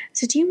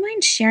 So do you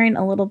mind sharing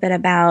a little bit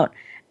about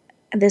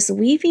this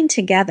weaving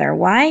together?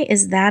 Why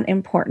is that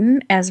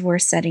important as we're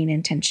setting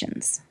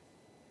intentions?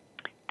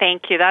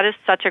 Thank you. That is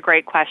such a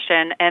great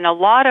question. And a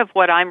lot of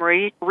what I'm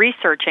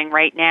researching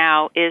right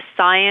now is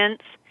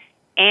science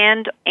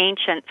and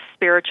ancient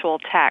spiritual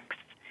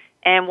texts.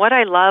 And what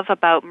I love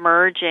about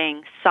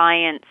merging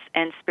science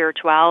and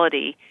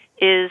spirituality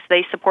is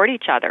they support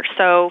each other.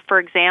 So, for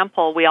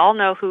example, we all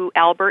know who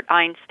Albert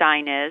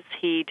Einstein is.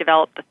 He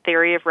developed the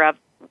theory of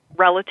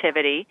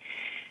relativity.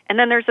 And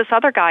then there's this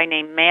other guy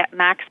named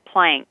Max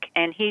Planck,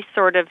 and he's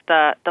sort of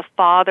the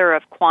father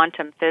of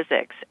quantum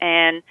physics.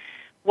 And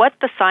what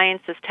the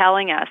science is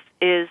telling us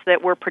is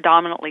that we're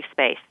predominantly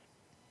space,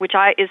 which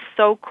is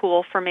so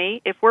cool for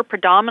me. If we're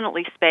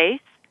predominantly space,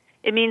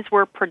 it means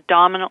we're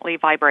predominantly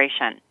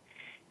vibration.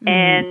 Mm-hmm.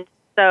 And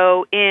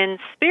so in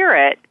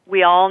spirit,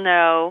 we all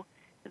know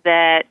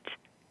that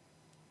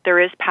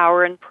there is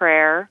power in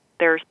prayer,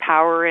 there's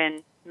power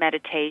in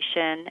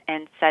meditation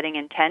and setting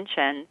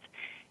intentions.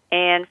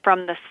 And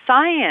from the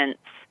science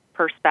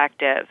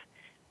perspective,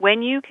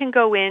 when you can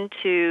go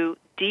into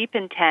deep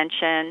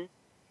intention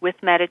with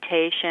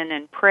meditation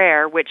and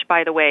prayer, which,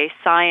 by the way,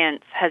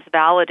 science has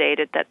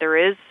validated that there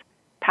is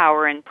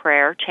power in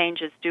prayer,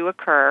 changes do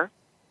occur,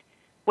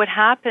 what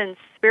happens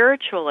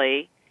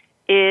spiritually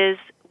is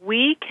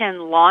we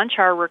can launch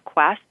our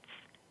requests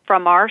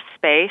from our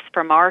space,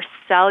 from our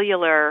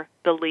cellular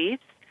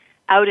beliefs,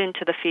 out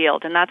into the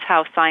field. And that's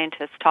how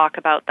scientists talk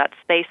about that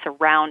space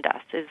around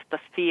us is the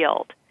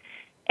field.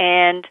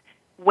 And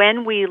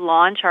when we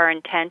launch our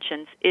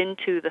intentions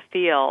into the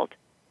field,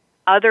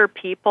 other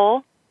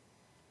people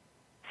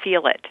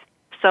feel it.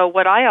 So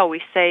what I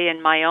always say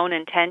in my own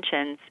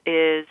intentions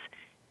is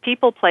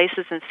people,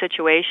 places, and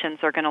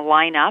situations are going to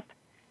line up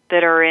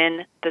that are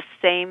in the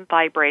same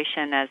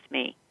vibration as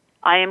me.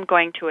 I am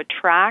going to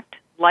attract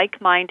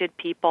like-minded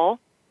people,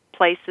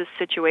 places,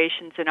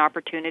 situations, and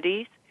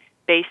opportunities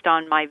based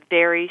on my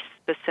very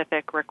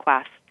specific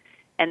requests.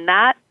 And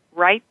that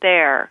right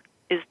there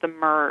is the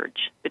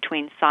merge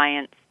between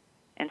science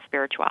and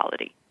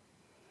spirituality.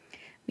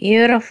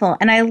 Beautiful.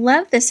 And I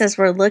love this as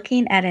we're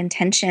looking at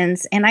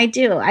intentions. And I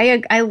do.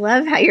 I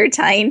love how you're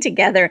tying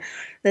together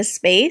the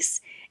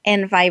space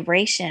and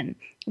vibration.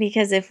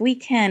 Because if we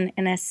can,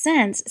 in a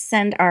sense,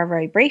 send our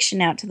vibration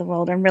out to the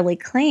world and really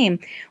claim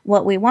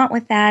what we want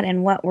with that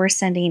and what we're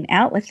sending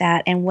out with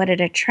that and what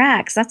it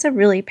attracts, that's a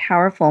really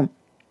powerful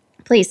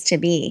place to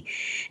be.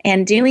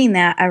 And doing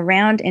that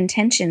around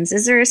intentions,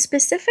 is there a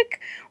specific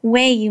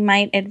way you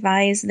might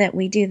advise that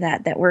we do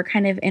that we're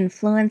kind of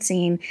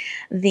influencing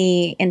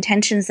the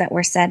intentions that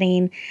we're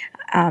setting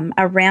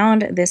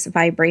around this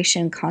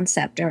vibration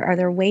concept? Or are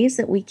there ways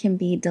that we can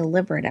be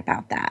deliberate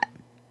about that?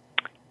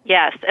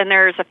 Yes, and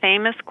there's a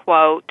famous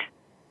quote,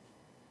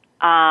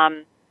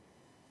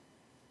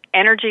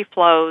 energy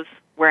flows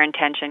where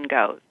intention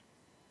goes.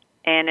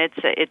 And it's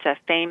a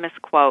famous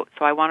quote,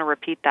 so I want to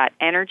repeat that.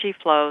 Energy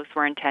flows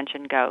where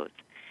intention goes.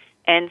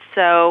 And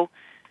so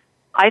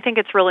I think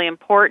it's really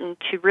important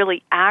to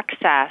really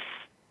access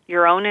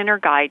your own inner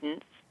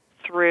guidance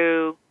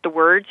through the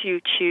words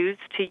you choose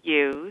to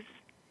use,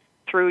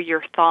 through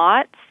your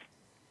thoughts.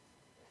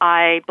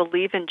 I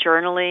believe in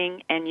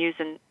journaling and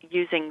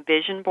using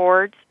vision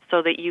boards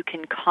so that you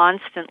can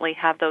constantly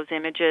have those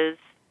images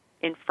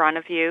in front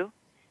of you.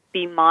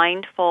 Be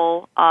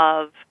mindful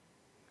of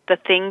the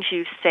things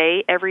you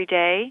say every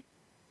day,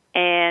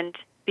 and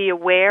be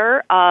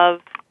aware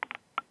of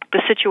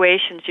the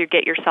situations you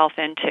get yourself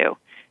into.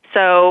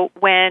 So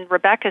when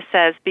Rebecca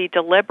says be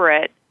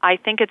deliberate, I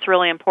think it's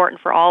really important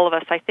for all of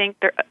us. I think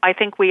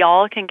we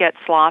all can get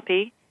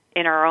sloppy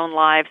in our own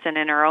lives and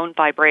in our own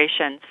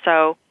vibrations.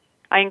 So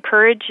I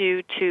encourage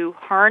you to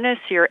harness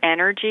your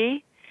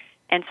energy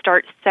and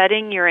start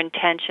setting your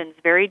intentions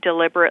very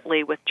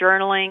deliberately with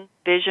journaling,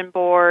 vision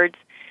boards.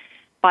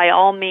 By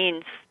all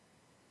means,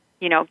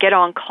 get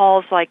on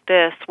calls like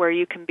this where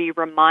you can be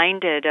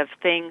reminded of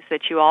things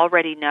that you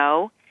already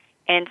know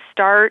and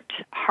start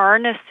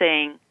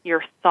harnessing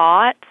your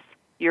thoughts,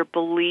 your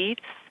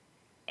beliefs,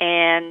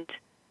 and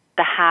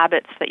the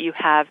habits that you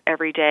have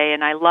every day.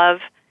 And I love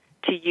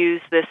to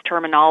use this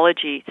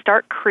terminology,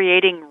 start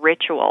creating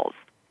rituals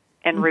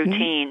and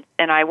routines.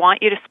 And I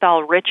want you to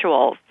spell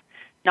rituals,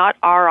 not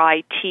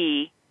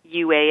RITUALS,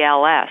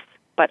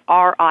 but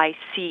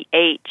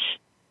RICHUALS.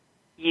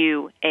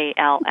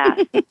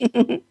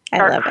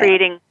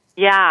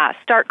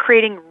 Start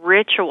creating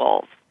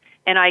rituals.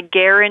 And I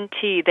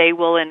guarantee they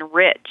will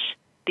enrich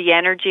the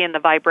energy and the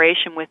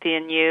vibration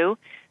within you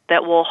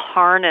that will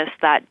harness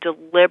that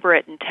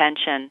deliberate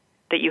intention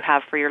that you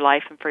have for your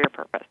life and for your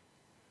purpose.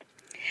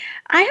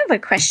 I have a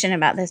question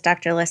about this,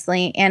 Dr.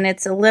 Leslie, and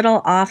it's a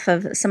little off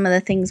of some of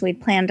the things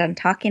we'd planned on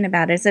talking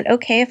about. Is it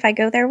okay if I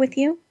go there with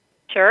you?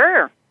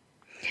 Sure.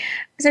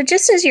 So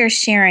just as you're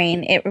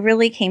sharing, it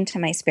really came to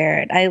my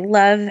spirit. I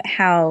love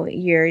how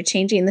you're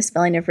changing the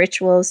spelling of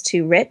rituals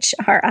to rich,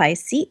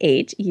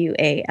 RICHUALS.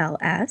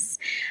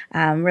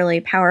 Really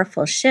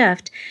powerful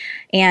shift.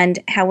 And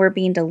how we're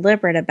being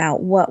deliberate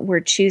about what we're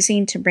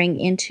choosing to bring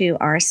into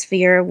our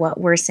sphere, what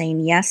we're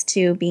saying yes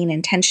to, being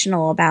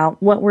intentional about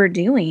what we're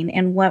doing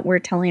and what we're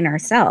telling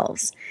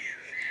ourselves.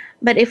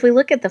 But if we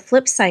look at the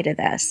flip side of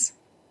this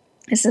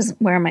is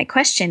where my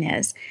question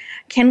is.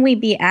 Can we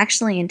be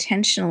actually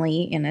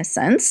intentionally, in a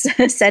sense,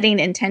 setting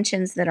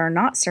intentions that are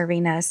not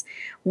serving us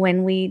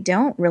when we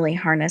don't really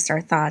harness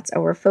our thoughts,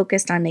 or we're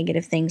focused on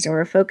negative things, or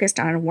we're focused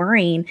on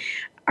worrying?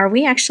 Are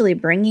we actually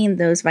bringing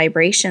those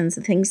vibrations,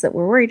 the things that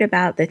we're worried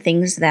about, the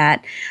things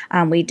that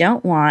we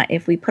don't want,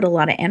 if we put a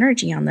lot of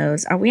energy on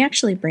those, are we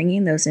actually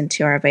bringing those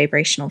into our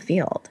vibrational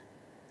field?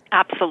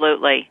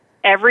 Absolutely.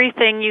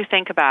 Everything you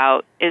think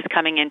about is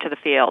coming into the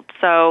field.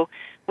 So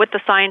what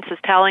the science is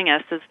telling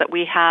us is that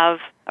we have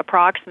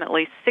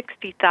approximately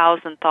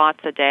 60,000 thoughts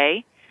a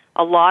day.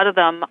 A lot of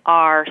them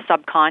are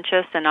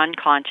subconscious and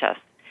unconscious.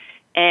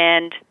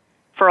 And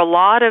for a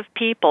lot of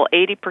people,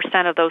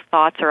 80% of those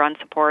thoughts are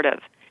unsupportive.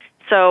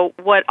 So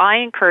what I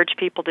encourage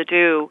people to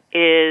do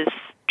is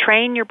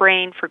train your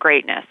brain for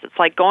greatness. It's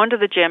like going to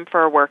the gym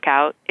for a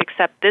workout,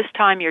 except this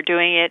time you're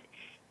doing it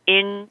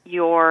in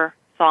your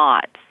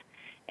thoughts.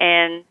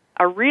 And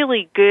a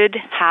really good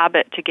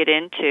habit to get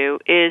into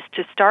is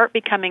to start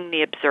becoming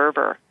the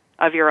observer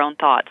of your own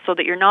thoughts, so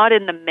that you're not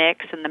in the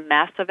mix and the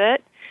mess of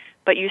it,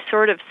 but you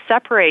sort of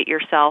separate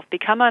yourself,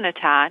 become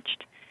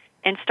unattached,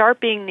 and start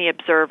being the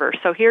observer.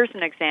 So here's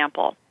an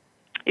example.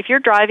 If you're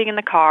driving in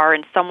the car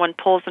and someone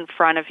pulls in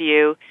front of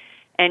you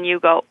and you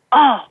go,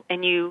 oh,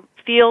 and you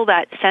feel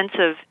that sense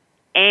of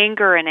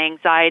anger and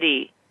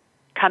anxiety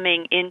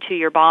coming into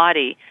your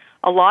body,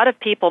 a lot of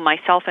people,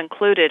 myself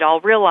included, I'll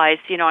realize,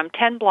 I'm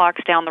 10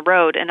 blocks down the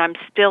road and I'm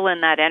still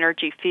in that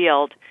energy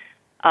field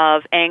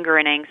of anger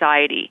and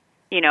anxiety,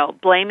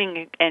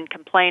 blaming and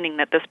complaining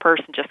that this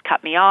person just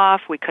cut me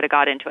off, we could have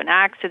got into an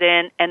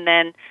accident, and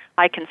then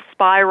I can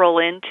spiral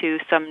into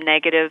some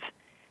negative,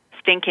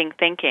 stinking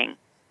thinking.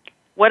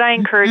 What I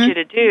encourage you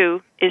to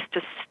do is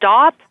to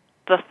stop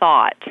the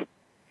thought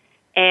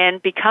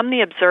and become the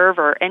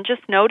observer, and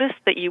just notice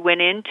that you went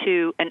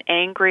into an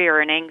angry or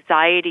an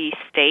anxiety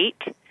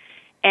state,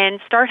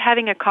 and start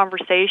having a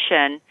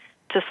conversation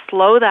to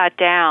slow that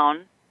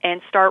down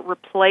and start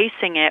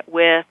replacing it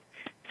with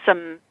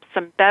some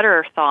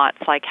better thoughts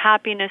like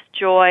happiness,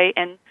 joy.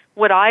 And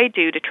what I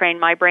do to train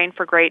my brain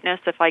for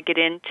greatness if I get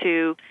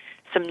into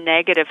some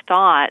negative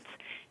thoughts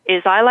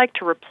is I like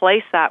to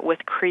replace that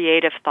with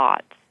creative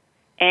thoughts.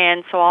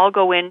 And so I'll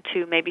go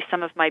into maybe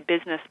some of my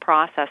business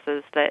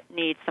processes that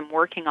need some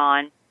working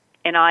on,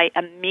 and I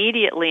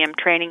immediately am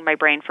training my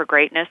brain for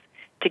greatness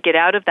to get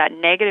out of that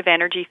negative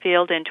energy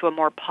field into a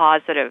more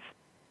positive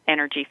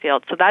energy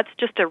field. So that's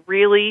just a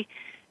really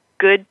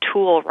good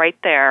tool right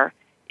there,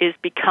 is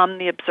become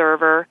the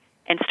observer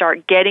and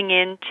start getting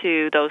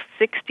into those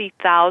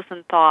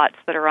 60,000 thoughts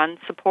that are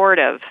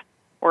unsupportive,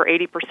 or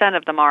 80%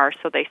 of them are,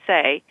 so they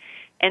say,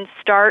 and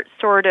start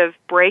sort of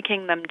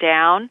breaking them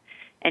down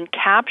and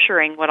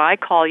capturing what I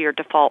call your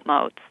default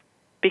modes.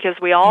 Because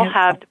we all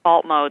have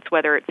default modes,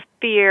 whether it's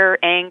fear,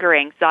 anger,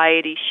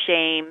 anxiety,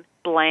 shame,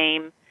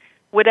 blame,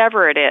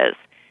 whatever it is.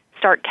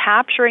 Start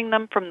capturing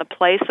them from the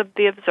place of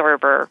the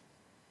observer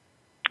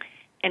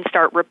and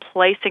start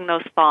replacing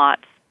those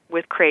thoughts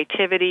with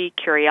creativity,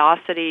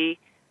 curiosity,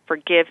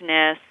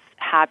 forgiveness,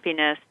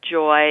 happiness,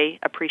 joy,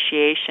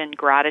 appreciation,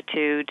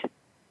 gratitude.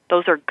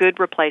 Those are good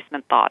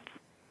replacement thoughts.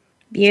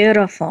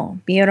 Beautiful,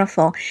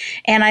 beautiful.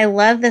 And I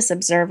love this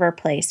observer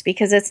place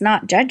because it's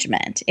not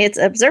judgment. It's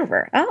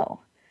observer. Oh,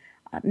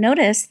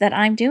 notice that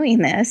I'm doing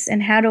this,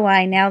 and how do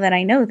I, now that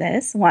I know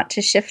this, want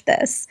to shift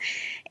this?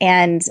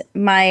 And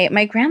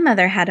my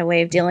grandmother had a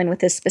way of dealing with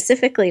this,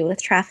 specifically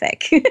with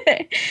traffic.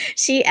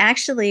 She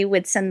actually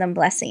would send them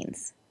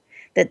blessings,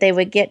 that they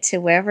would get to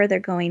wherever they're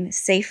going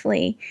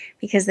safely,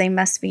 because they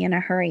must be in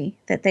a hurry,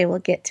 that they will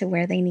get to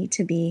where they need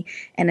to be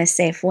in a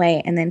safe way.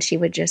 And then she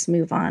would just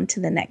move on to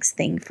the next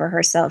thing for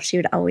herself. She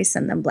would always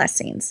send them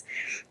blessings,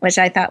 which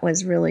I thought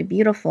was really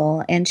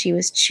beautiful. And she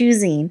was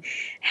choosing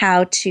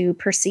how to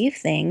perceive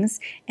things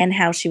and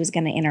how she was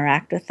going to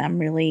interact with them,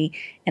 really,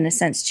 in a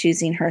sense,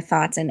 choosing her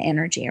thoughts and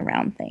energy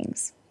around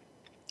things.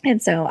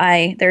 And so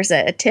there's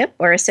a tip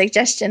or a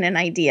suggestion, an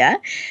idea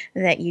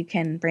that you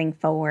can bring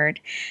forward.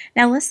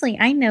 Now, Leslie,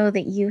 I know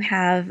that you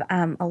have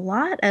a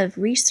lot of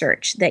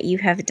research that you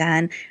have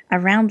done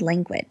around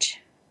language.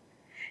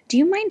 Do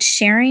you mind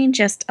sharing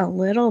just a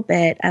little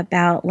bit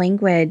about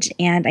language?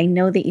 And I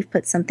know that you've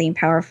put something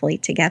powerfully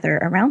together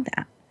around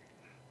that.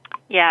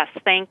 Yes,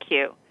 thank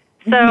you.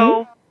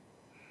 So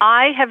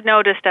I have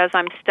noticed as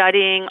I'm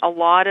studying a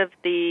lot of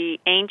the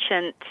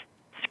ancient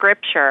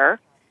scripture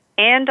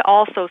and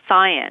also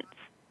science,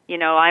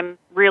 I'm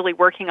really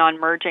working on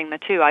merging the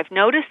two. I've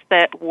noticed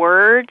that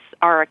words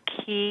are a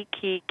key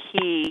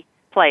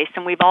place,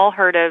 and we've all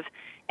heard of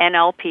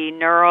NLP,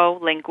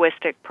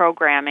 neuro-linguistic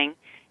programming.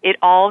 It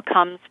all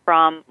comes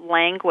from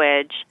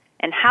language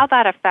and how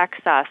that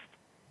affects us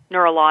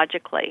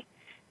neurologically.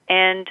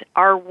 And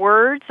our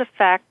words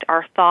affect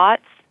our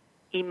thoughts,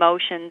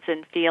 emotions,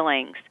 and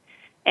feelings.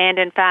 And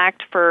in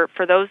fact, for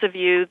those of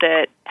you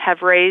that have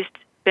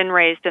been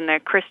raised in the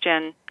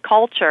Christian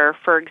culture,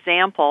 for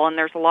example, and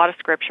there's a lot of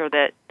scripture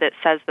that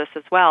says this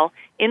as well,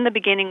 in the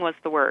beginning was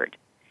the Word.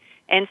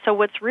 And so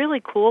what's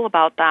really cool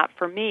about that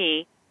for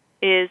me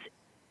is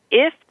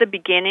if the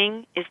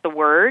beginning is the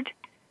Word,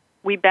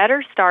 we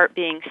better start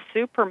being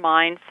super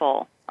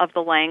mindful of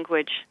the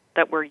language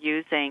that we're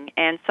using.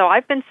 And so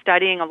I've been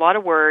studying a lot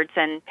of words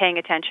and paying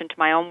attention to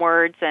my own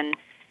words and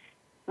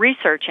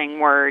researching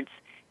words.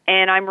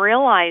 And I'm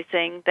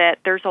realizing that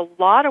there's a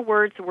lot of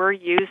words we're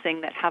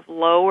using that have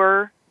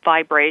lower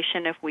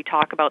vibration if we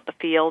talk about the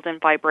field and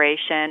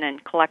vibration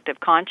and collective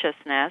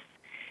consciousness.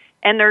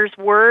 And there's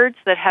words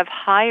that have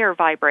higher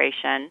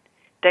vibration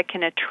that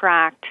can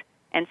attract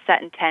and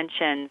set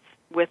intentions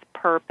with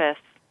purpose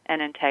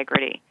and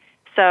integrity.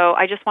 So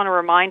I just want to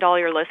remind all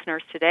your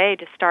listeners today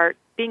to start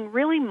being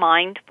really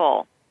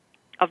mindful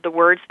of the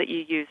words that you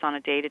use on a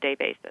day-to-day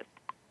basis.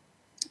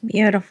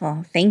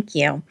 Beautiful. Thank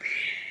you.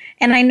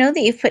 And I know that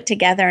you've put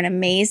together an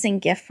amazing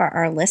gift for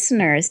our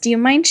listeners. Do you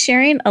mind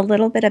sharing a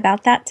little bit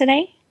about that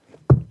today?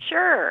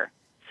 Sure.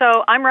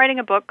 So I'm writing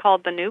a book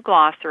called The New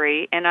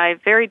Glossary, and I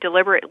very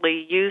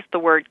deliberately used the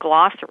word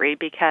glossary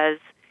because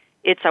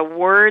it's a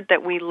word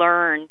that we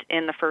learned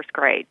in the first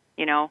grade,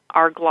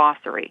 our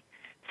glossary.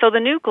 So the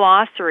New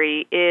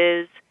Glossary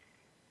is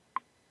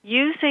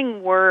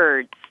using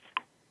words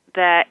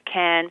that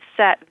can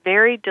set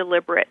very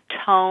deliberate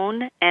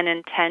tone and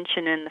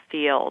intention in the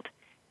field.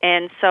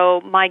 And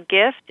so my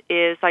gift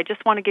is I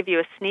just want to give you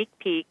a sneak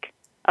peek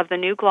of the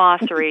New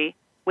Glossary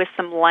with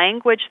some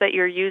language that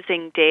you're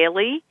using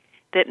daily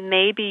that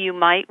maybe you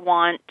might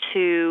want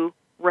to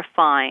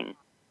refine.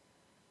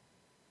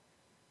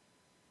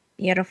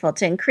 Beautiful.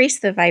 To increase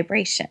the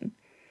vibration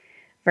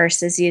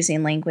versus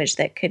using language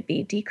that could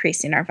be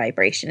decreasing our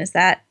vibration. Is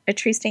that a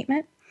true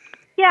statement?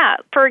 Yeah.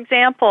 For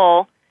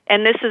example,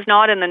 and this is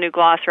not in the New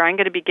Glossary, I'm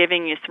going to be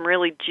giving you some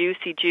really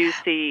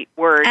juicy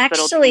words.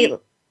 Actually,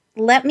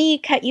 let me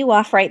cut you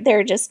off right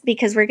there just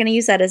because we're going to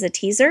use that as a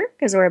teaser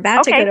because we're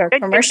about to go to a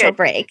commercial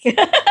break.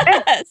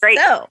 Great.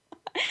 So,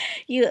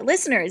 you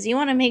listeners, you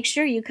want to make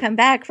sure you come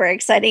back for our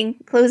exciting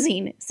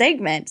closing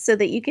segment so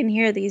that you can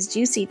hear these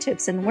juicy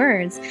tips and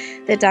words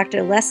that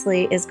Dr.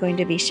 Leslie is going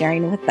to be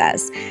sharing with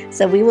us.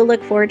 So we will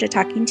look forward to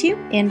talking to you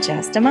in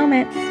just a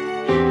moment.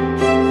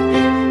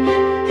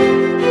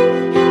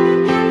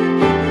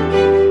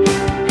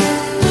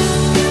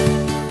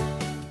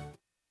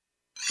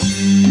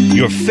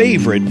 Your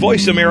favorite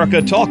Voice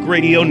America Talk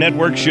Radio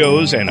Network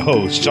shows and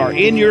hosts are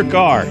in your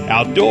car,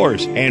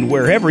 outdoors, and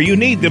wherever you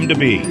need them to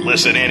be.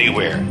 Listen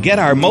anywhere. Get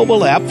our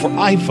mobile app for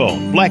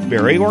iPhone,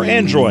 BlackBerry, or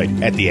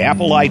Android at the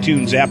Apple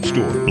iTunes App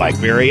Store,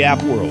 BlackBerry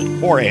App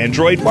World, or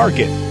Android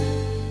Market.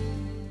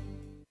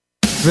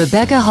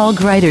 Rebecca Hall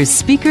Gruyter's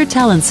Speaker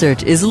Talent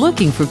Search is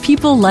looking for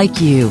people like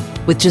you.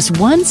 With just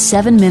one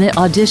 7-minute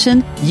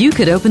audition, you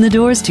could open the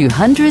doors to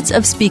hundreds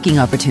of speaking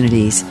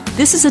opportunities.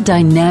 This is a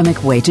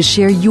dynamic way to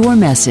share your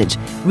message,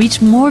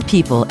 reach more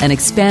people, and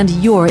expand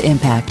your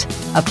impact.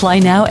 Apply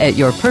now at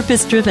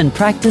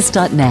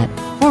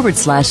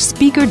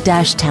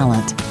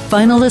yourpurposedrivenpractice.net/speaker-talent.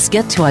 Finalists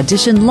get to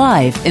audition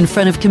live in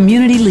front of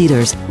community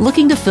leaders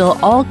looking to fill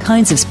all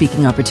kinds of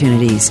speaking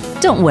opportunities.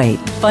 Don't wait.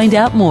 Find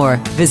out more.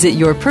 Visit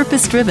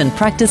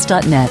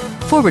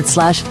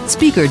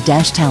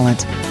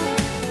yourpurposedrivenpractice.net/speaker-talent.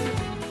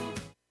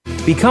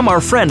 Become our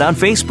friend on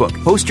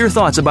Facebook. Post your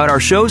thoughts about our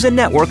shows and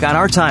network on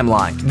our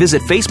timeline.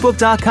 Visit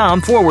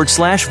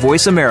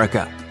facebook.com/Voice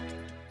America.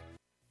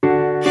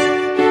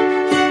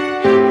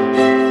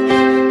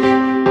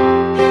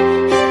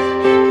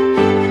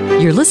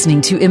 You're listening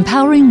to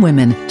Empowering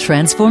Women,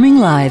 Transforming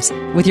Lives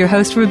with your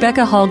host,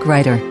 Rebecca Hall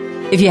Gruyter.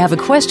 If you have a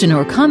question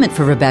or comment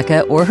for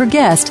Rebecca or her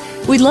guest,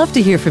 we'd love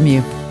to hear from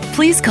you.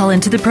 Please call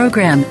into the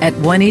program at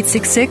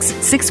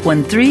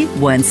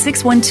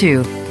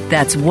 1-866-613-1612.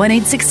 That's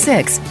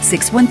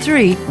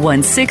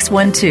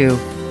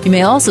 1-866-613-1612. You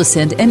may also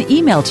send an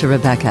email to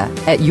Rebecca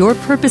at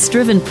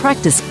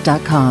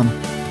yourpurposedrivenpractice.com.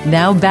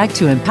 Now back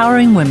to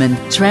Empowering Women,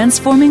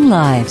 Transforming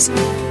Lives.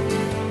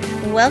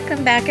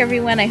 Welcome back,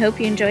 everyone. I hope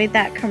you enjoyed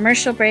that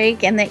commercial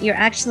break and that you're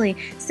actually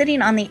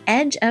sitting on the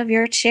edge of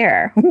your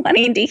chair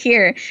wanting to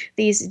hear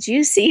these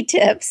juicy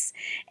tips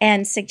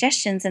and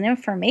suggestions and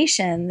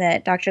information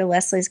that Dr.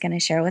 Leslie is going to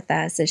share with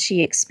us as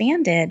she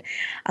expanded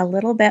a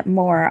little bit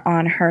more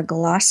on her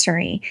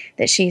glossary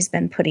that she's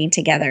been putting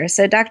together.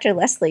 So, Dr.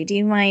 Leslie, do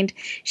you mind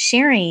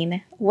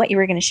sharing what you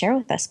were going to share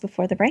with us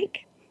before the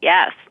break?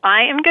 Yes,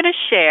 I am going to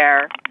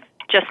share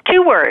just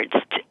 2 words,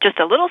 just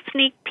a little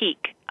sneak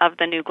peek of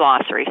the new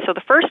glossary. So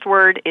the first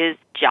word is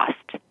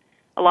just.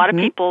 A lot of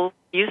people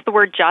use the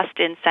word just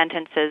in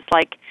sentences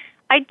like,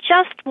 I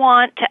just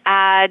want to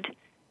add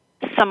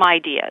some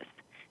ideas.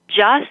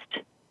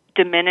 Just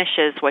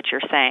diminishes what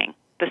you're saying.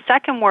 The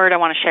second word I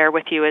want to share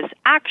with you is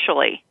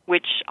actually,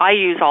 which I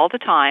use all the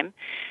time.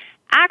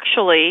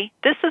 Actually,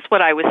 this is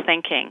what I was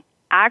thinking.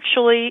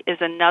 Actually is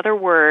another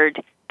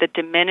word that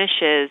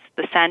diminishes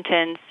the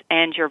sentence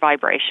and your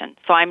vibration.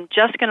 So I'm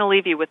just going to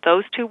leave you with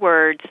those 2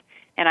 words,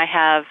 and I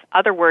have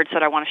other words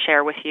that I want to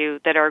share with you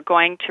that are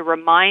going to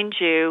remind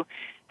you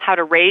how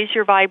to raise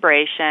your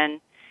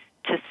vibration,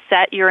 to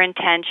set your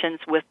intentions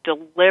with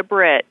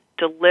deliberate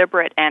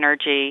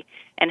energy,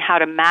 and how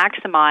to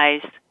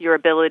maximize your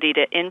ability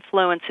to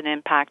influence and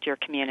impact your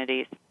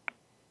communities.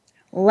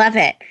 Love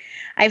it.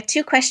 I have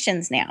 2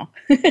 questions now.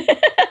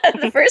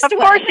 The first one. Of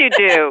course you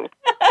do.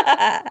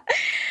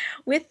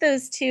 With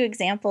those 2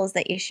 examples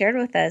that you shared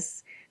with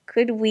us,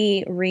 could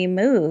we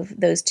remove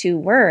those 2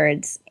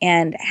 words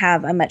and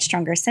have a much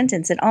stronger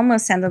sentence? It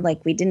almost sounded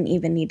like we didn't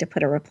even need to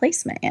put a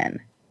replacement in.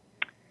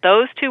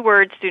 Those 2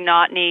 words do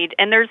not need,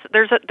 and there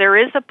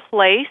is a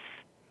place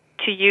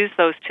to use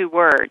those 2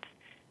 words,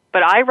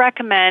 but I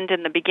recommend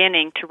in the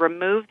beginning to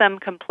remove them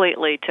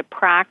completely, to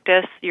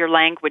practice your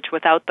language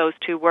without those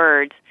 2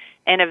 words,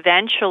 and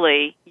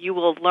eventually you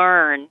will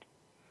learn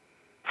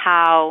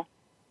how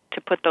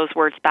to put those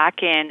words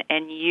back in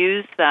and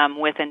use them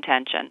with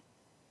intention.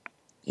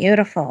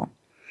 Beautiful.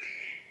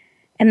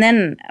 And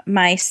then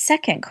my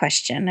second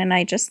question, and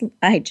I just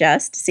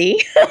see.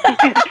 see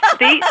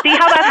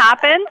how that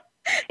happened?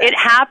 It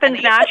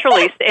happens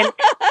naturally. And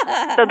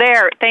so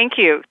there, thank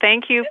you.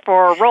 Thank you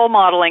for role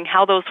modeling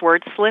how those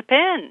words slip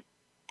in.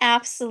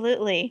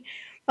 Absolutely.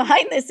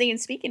 Behind the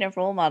scenes, speaking of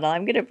role model,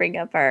 I'm going to bring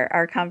up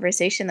our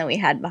conversation that we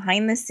had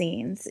behind the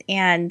scenes.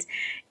 And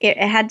it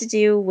had to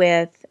do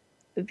with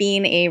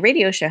being a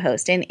radio show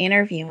host and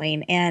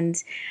interviewing.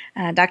 And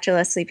Dr.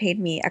 Leslie paid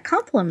me a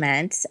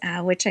compliment,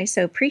 which I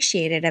so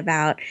appreciated,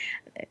 about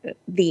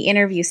the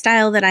interview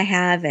style that I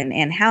have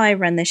and how I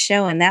run the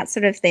show and that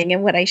sort of thing.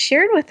 And what I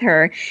shared with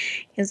her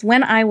is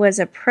when I was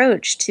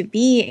approached to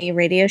be a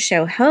radio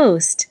show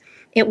host,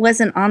 it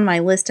wasn't on my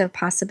list of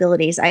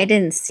possibilities. I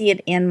didn't see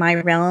it in my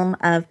realm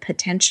of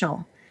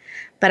potential,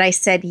 but I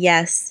said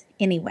yes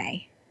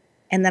anyway.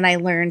 And then I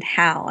learned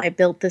how. I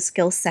built the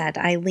skill set.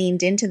 I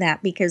leaned into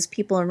that because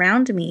people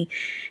around me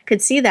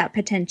could see that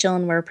potential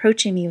and were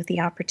approaching me with the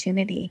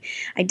opportunity.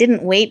 I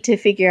didn't wait to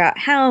figure out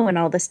how and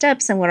all the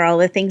steps and what are all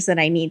the things that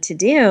I need to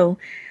do.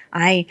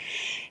 I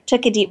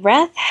took a deep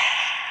breath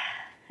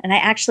and I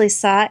actually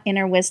sought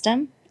inner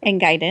wisdom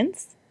and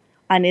guidance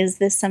on, is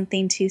this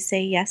something to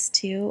say yes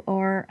to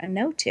or a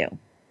no to?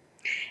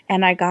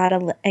 And I got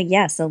a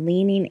yes, a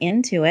leaning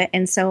into it.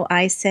 And so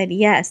I said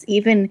yes,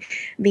 even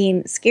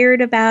being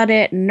scared about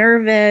it,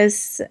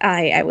 nervous.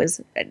 I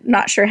was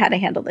not sure how to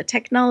handle the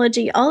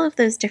technology, all of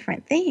those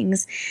different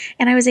things.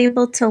 And I was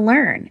able to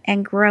learn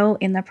and grow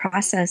in the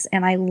process.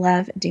 And I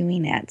love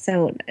doing it.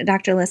 So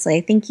Dr. Leslie,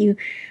 I thank you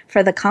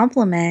for the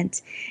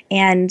compliment.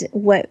 And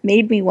what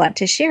made me want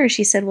to share,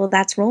 she said, well,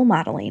 that's role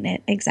modeling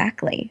it.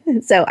 Exactly.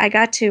 So I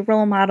got to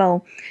role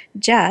model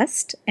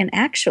just and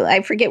actually,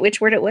 I forget which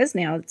word it was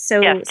now.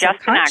 So yes, just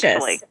subconscious. and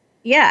actually.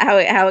 Yeah,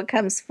 how it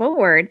comes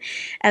forward,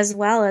 as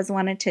well as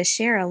wanted to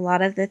share a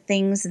lot of the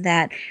things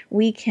that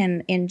we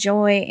can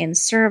enjoy and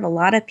serve a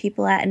lot of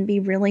people at and be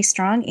really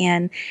strong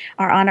in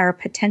are on our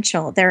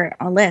potential. They're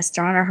on a list,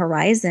 they're on our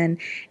horizon,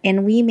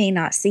 and we may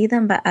not see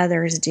them, but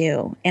others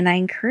do. And I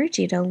encourage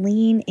you to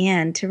lean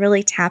in, to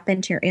really tap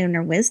into your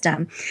inner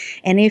wisdom.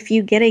 And if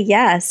you get a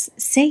yes,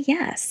 say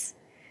yes.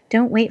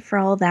 Don't wait for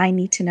all the I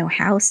need to know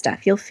how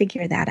stuff. You'll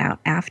figure that out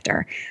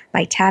after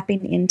by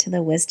tapping into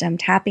the wisdom,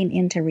 tapping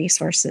into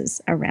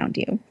resources around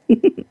you.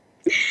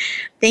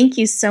 Thank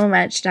you so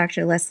much,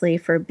 Dr. Leslie,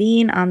 for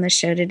being on the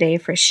show today,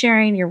 for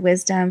sharing your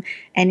wisdom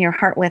and your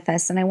heart with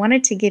us. And I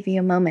wanted to give you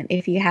a moment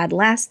if you had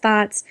last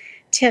thoughts,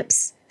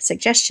 tips,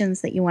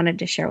 suggestions that you wanted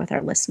to share with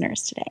our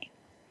listeners today.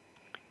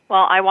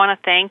 Well, I want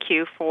to thank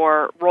you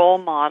for role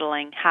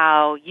modeling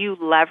how you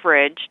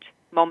leveraged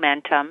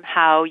momentum,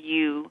 how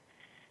you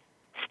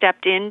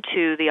stepped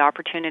into the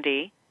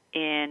opportunity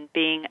in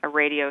being a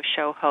radio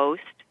show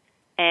host.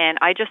 And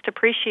I just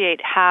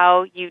appreciate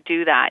how you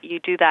do that. You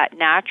do that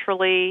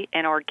naturally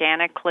and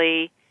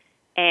organically.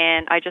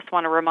 And I just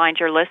want to remind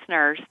your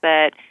listeners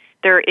that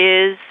there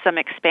is some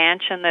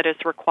expansion that is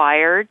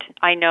required.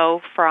 I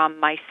know from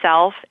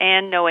myself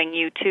and knowing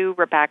you too,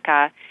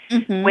 Rebecca,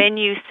 when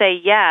you say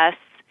yes,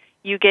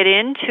 you get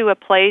into a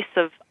place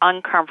of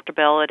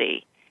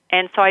uncomfortability.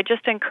 And so I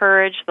just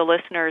encourage the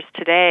listeners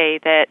today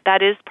that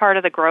that is part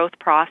of the growth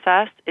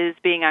process, is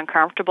being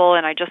uncomfortable.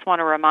 And I just want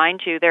to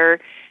remind you there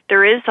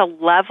is a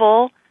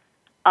level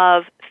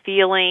of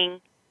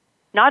feeling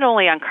not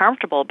only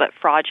uncomfortable but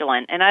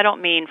fraudulent. And I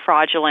don't mean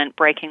fraudulent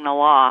breaking the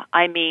law.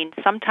 I mean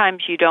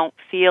sometimes you don't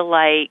feel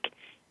like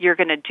you're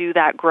going to do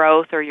that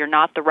growth or you're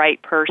not the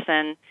right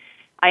person.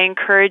 I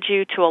encourage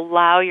you to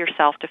allow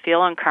yourself to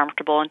feel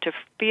uncomfortable and to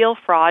feel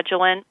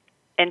fraudulent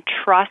and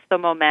trust the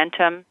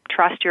momentum,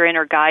 trust your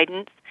inner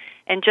guidance,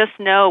 and just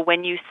know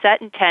when you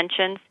set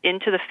intentions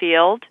into the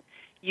field,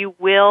 you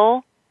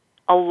will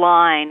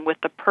align with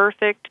the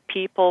perfect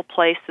people,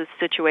 places,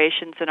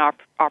 situations, and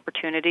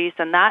opportunities,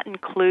 and that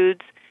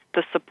includes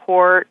the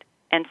support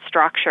and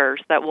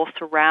structures that will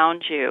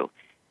surround you.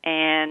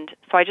 And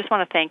so I just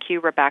want to thank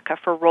you, Rebecca,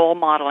 for role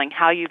modeling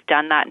how you've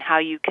done that and how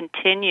you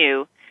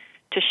continue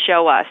to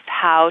show us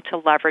how to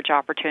leverage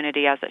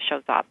opportunity as it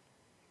shows up.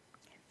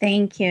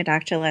 Thank you,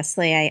 Dr.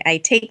 Leslie. I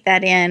take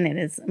that in. It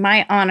is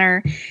my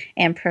honor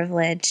and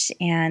privilege.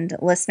 And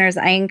listeners,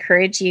 I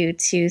encourage you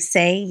to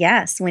say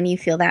yes when you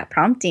feel that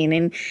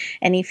prompting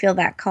and you feel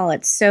that call.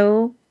 It's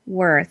so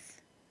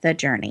worth the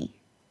journey.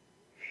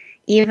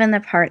 Even the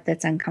part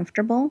that's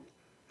uncomfortable,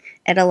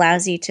 it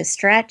allows you to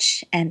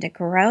stretch and to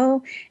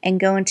grow and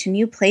go into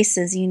new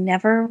places you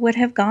never would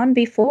have gone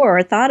before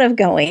or thought of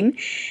going.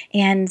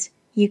 And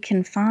you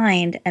can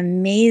find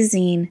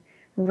amazing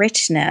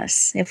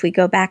richness, if we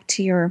go back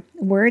to your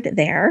word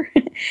there,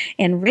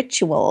 and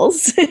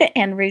rituals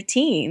and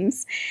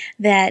routines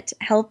that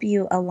help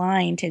you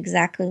align to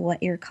exactly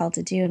what you're called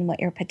to do and what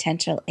your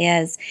potential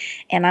is.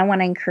 And I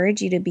want to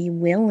encourage you to be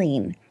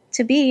willing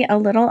to be a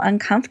little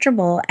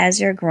uncomfortable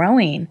as you're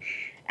growing,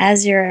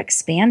 as you're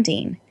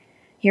expanding,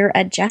 you're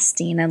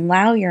adjusting, and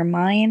allow your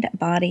mind,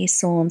 body,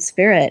 soul, and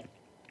spirit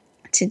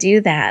to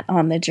do that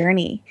on the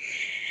journey.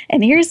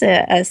 And here's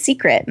a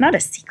secret, not a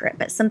secret,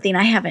 but something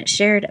I haven't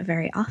shared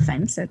very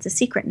often, so it's a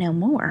secret no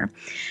more.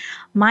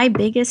 My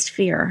biggest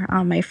fear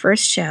on my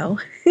first show,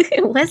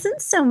 it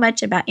wasn't so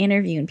much about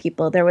interviewing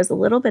people. There was a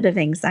little bit of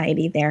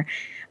anxiety there,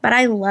 but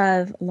I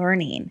love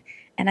learning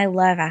and I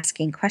love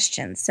asking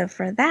questions. So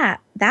for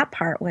that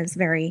part was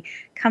very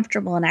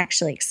comfortable and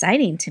actually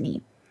exciting to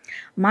me.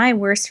 My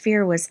worst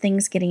fear was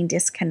things getting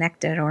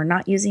disconnected or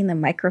not using the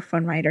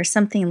microphone right or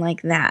something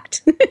like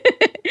that.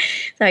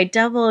 So I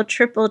double,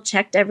 triple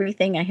checked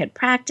everything I had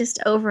practiced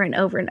over and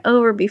over and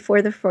over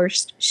before the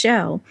first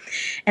show.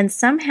 And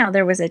somehow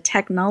there was a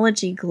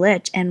technology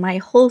glitch and my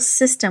whole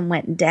system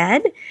went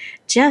dead,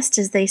 just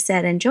as they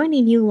said, and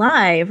joining you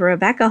live,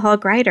 Rebecca Hall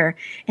Gruyter.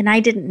 And I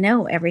didn't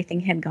know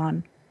everything had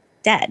gone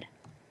dead.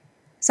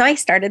 So I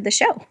started the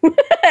show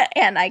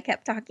and I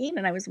kept talking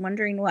and I was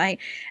wondering why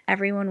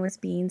everyone was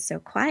being so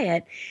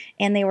quiet.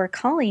 And they were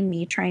calling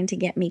me, trying to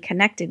get me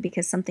connected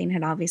because something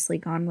had obviously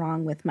gone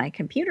wrong with my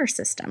computer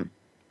system.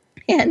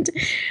 And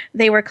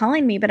they were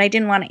calling me, but I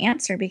didn't want to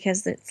answer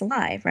because it's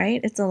live,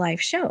 right? It's a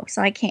live show.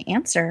 So I can't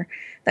answer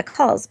the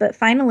calls. But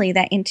finally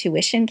that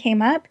intuition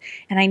came up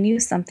and I knew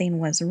something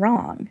was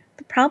wrong.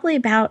 Probably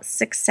about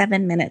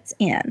 6-7 minutes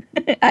in.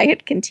 I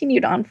had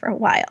continued on for a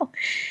while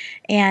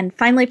and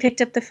finally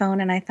picked up the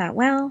phone and I thought,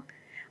 well,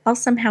 I'll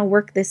somehow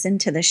work this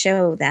into the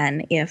show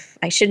then if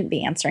I shouldn't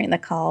be answering the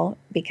call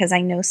because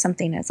I know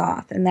something is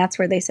off. And that's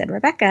where they said,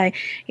 Rebecca,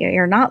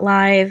 you're not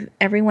live.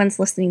 Everyone's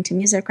listening to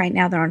music right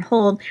now. They're on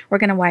hold. We're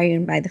going to wire you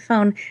in by the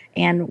phone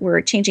and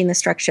we're changing the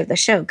structure of the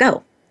show.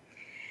 Go.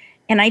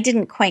 And I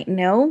didn't quite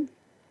know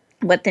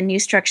what the new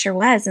structure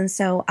was. And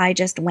so I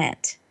just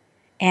went.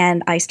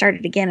 And I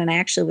started again, and I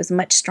actually was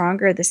much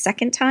stronger the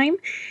second time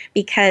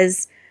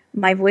because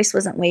my voice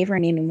wasn't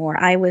wavering anymore.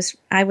 I was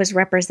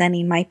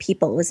representing my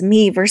people. It was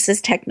me versus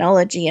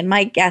technology and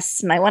my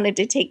guests, and I wanted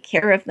to take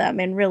care of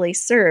them and really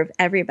serve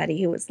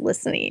everybody who was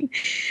listening.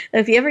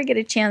 If you ever get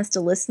a chance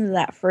to listen to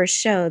that first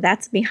show,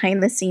 that's a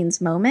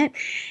behind-the-scenes moment.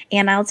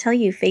 And I'll tell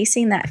you,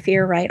 facing that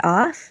fear right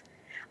off,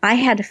 I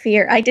had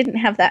fear. I didn't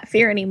have that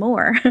fear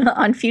anymore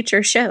on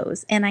future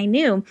shows. And I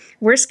knew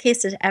worst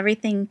case if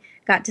everything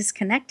got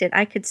disconnected,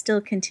 I could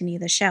still continue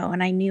the show.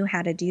 And I knew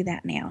how to do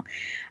that now.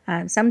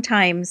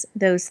 Sometimes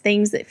those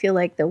things that feel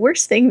like the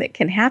worst thing that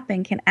can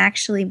happen can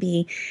actually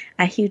be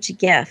a huge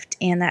gift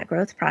in that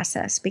growth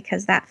process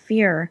because that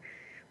fear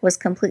was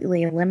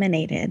completely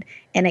eliminated.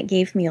 And it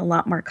gave me a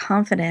lot more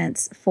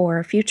confidence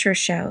for future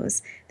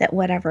shows that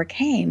whatever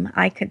came,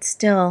 I could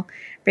still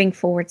bring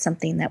forward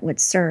something that would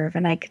serve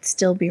and I could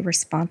still be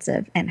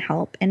responsive and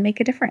help and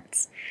make a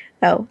difference.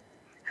 So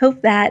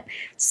hope that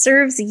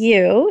serves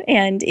you.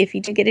 And if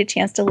you do get a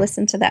chance to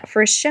listen to that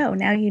first show,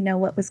 now you know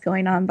what was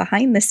going on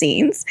behind the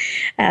scenes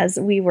as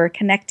we were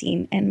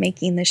connecting and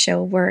making the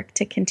show work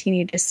to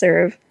continue to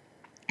serve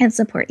and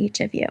support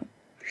each of you.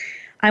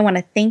 I want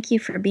to thank you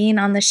for being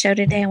on the show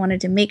today. I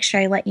wanted to make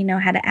sure I let you know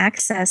how to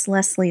access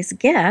Leslie's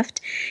gift.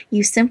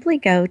 You simply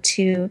go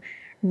to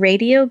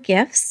Radio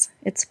Gifts,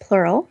 it's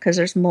plural because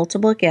there's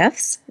multiple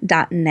gifts,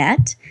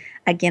 .net.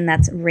 Again,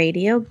 that's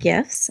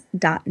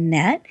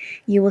radiogifts.net.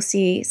 You will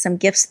see some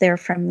gifts there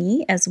from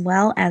me, as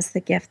well as the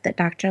gift that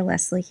Dr.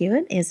 Leslie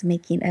Hewitt is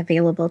making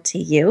available to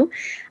you.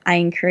 I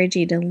encourage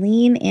you to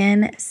lean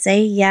in,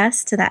 say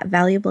yes to that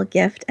valuable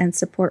gift and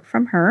support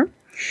from her.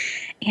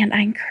 And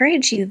I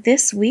encourage you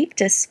this week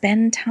to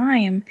spend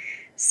time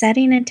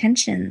setting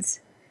intentions,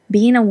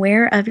 being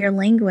aware of your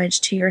language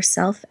to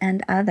yourself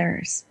and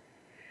others,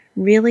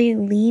 really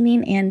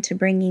leaning into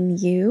bringing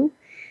you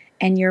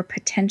and your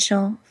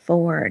potential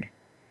forward.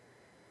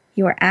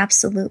 You are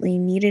absolutely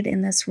needed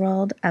in this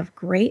world, of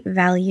great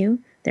value.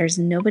 There's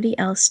nobody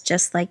else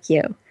just like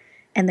you.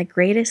 And the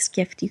greatest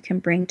gift you can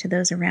bring to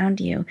those around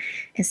you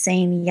is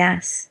saying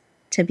yes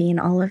to being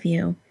all of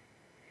you.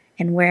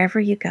 And wherever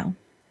you go,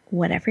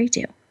 whatever you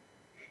do,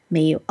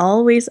 may you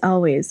always,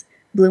 always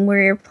bloom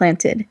where you're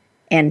planted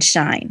and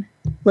shine.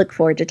 Look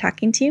forward to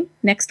talking to you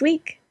next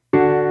week.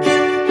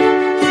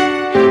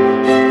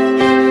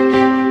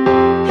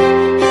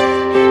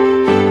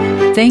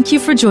 Thank you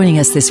for joining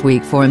us this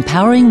week for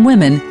Empowering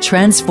Women,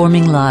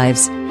 Transforming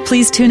Lives.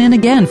 Please tune in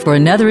again for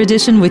another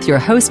edition with your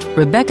host,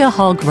 Rebecca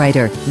Hall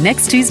Gruyter,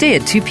 next Tuesday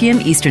at 2 p.m.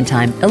 Eastern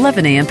Time,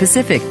 11 a.m.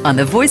 Pacific on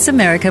the Voice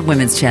America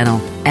Women's Channel.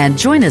 And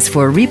join us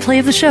for a replay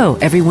of the show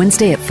every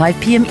Wednesday at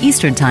 5 p.m.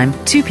 Eastern Time,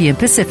 2 p.m.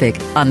 Pacific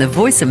on the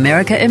Voice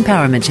America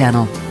Empowerment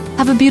Channel.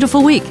 Have a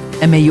beautiful week,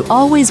 and may you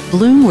always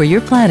bloom where you're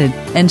planted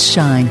and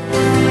shine.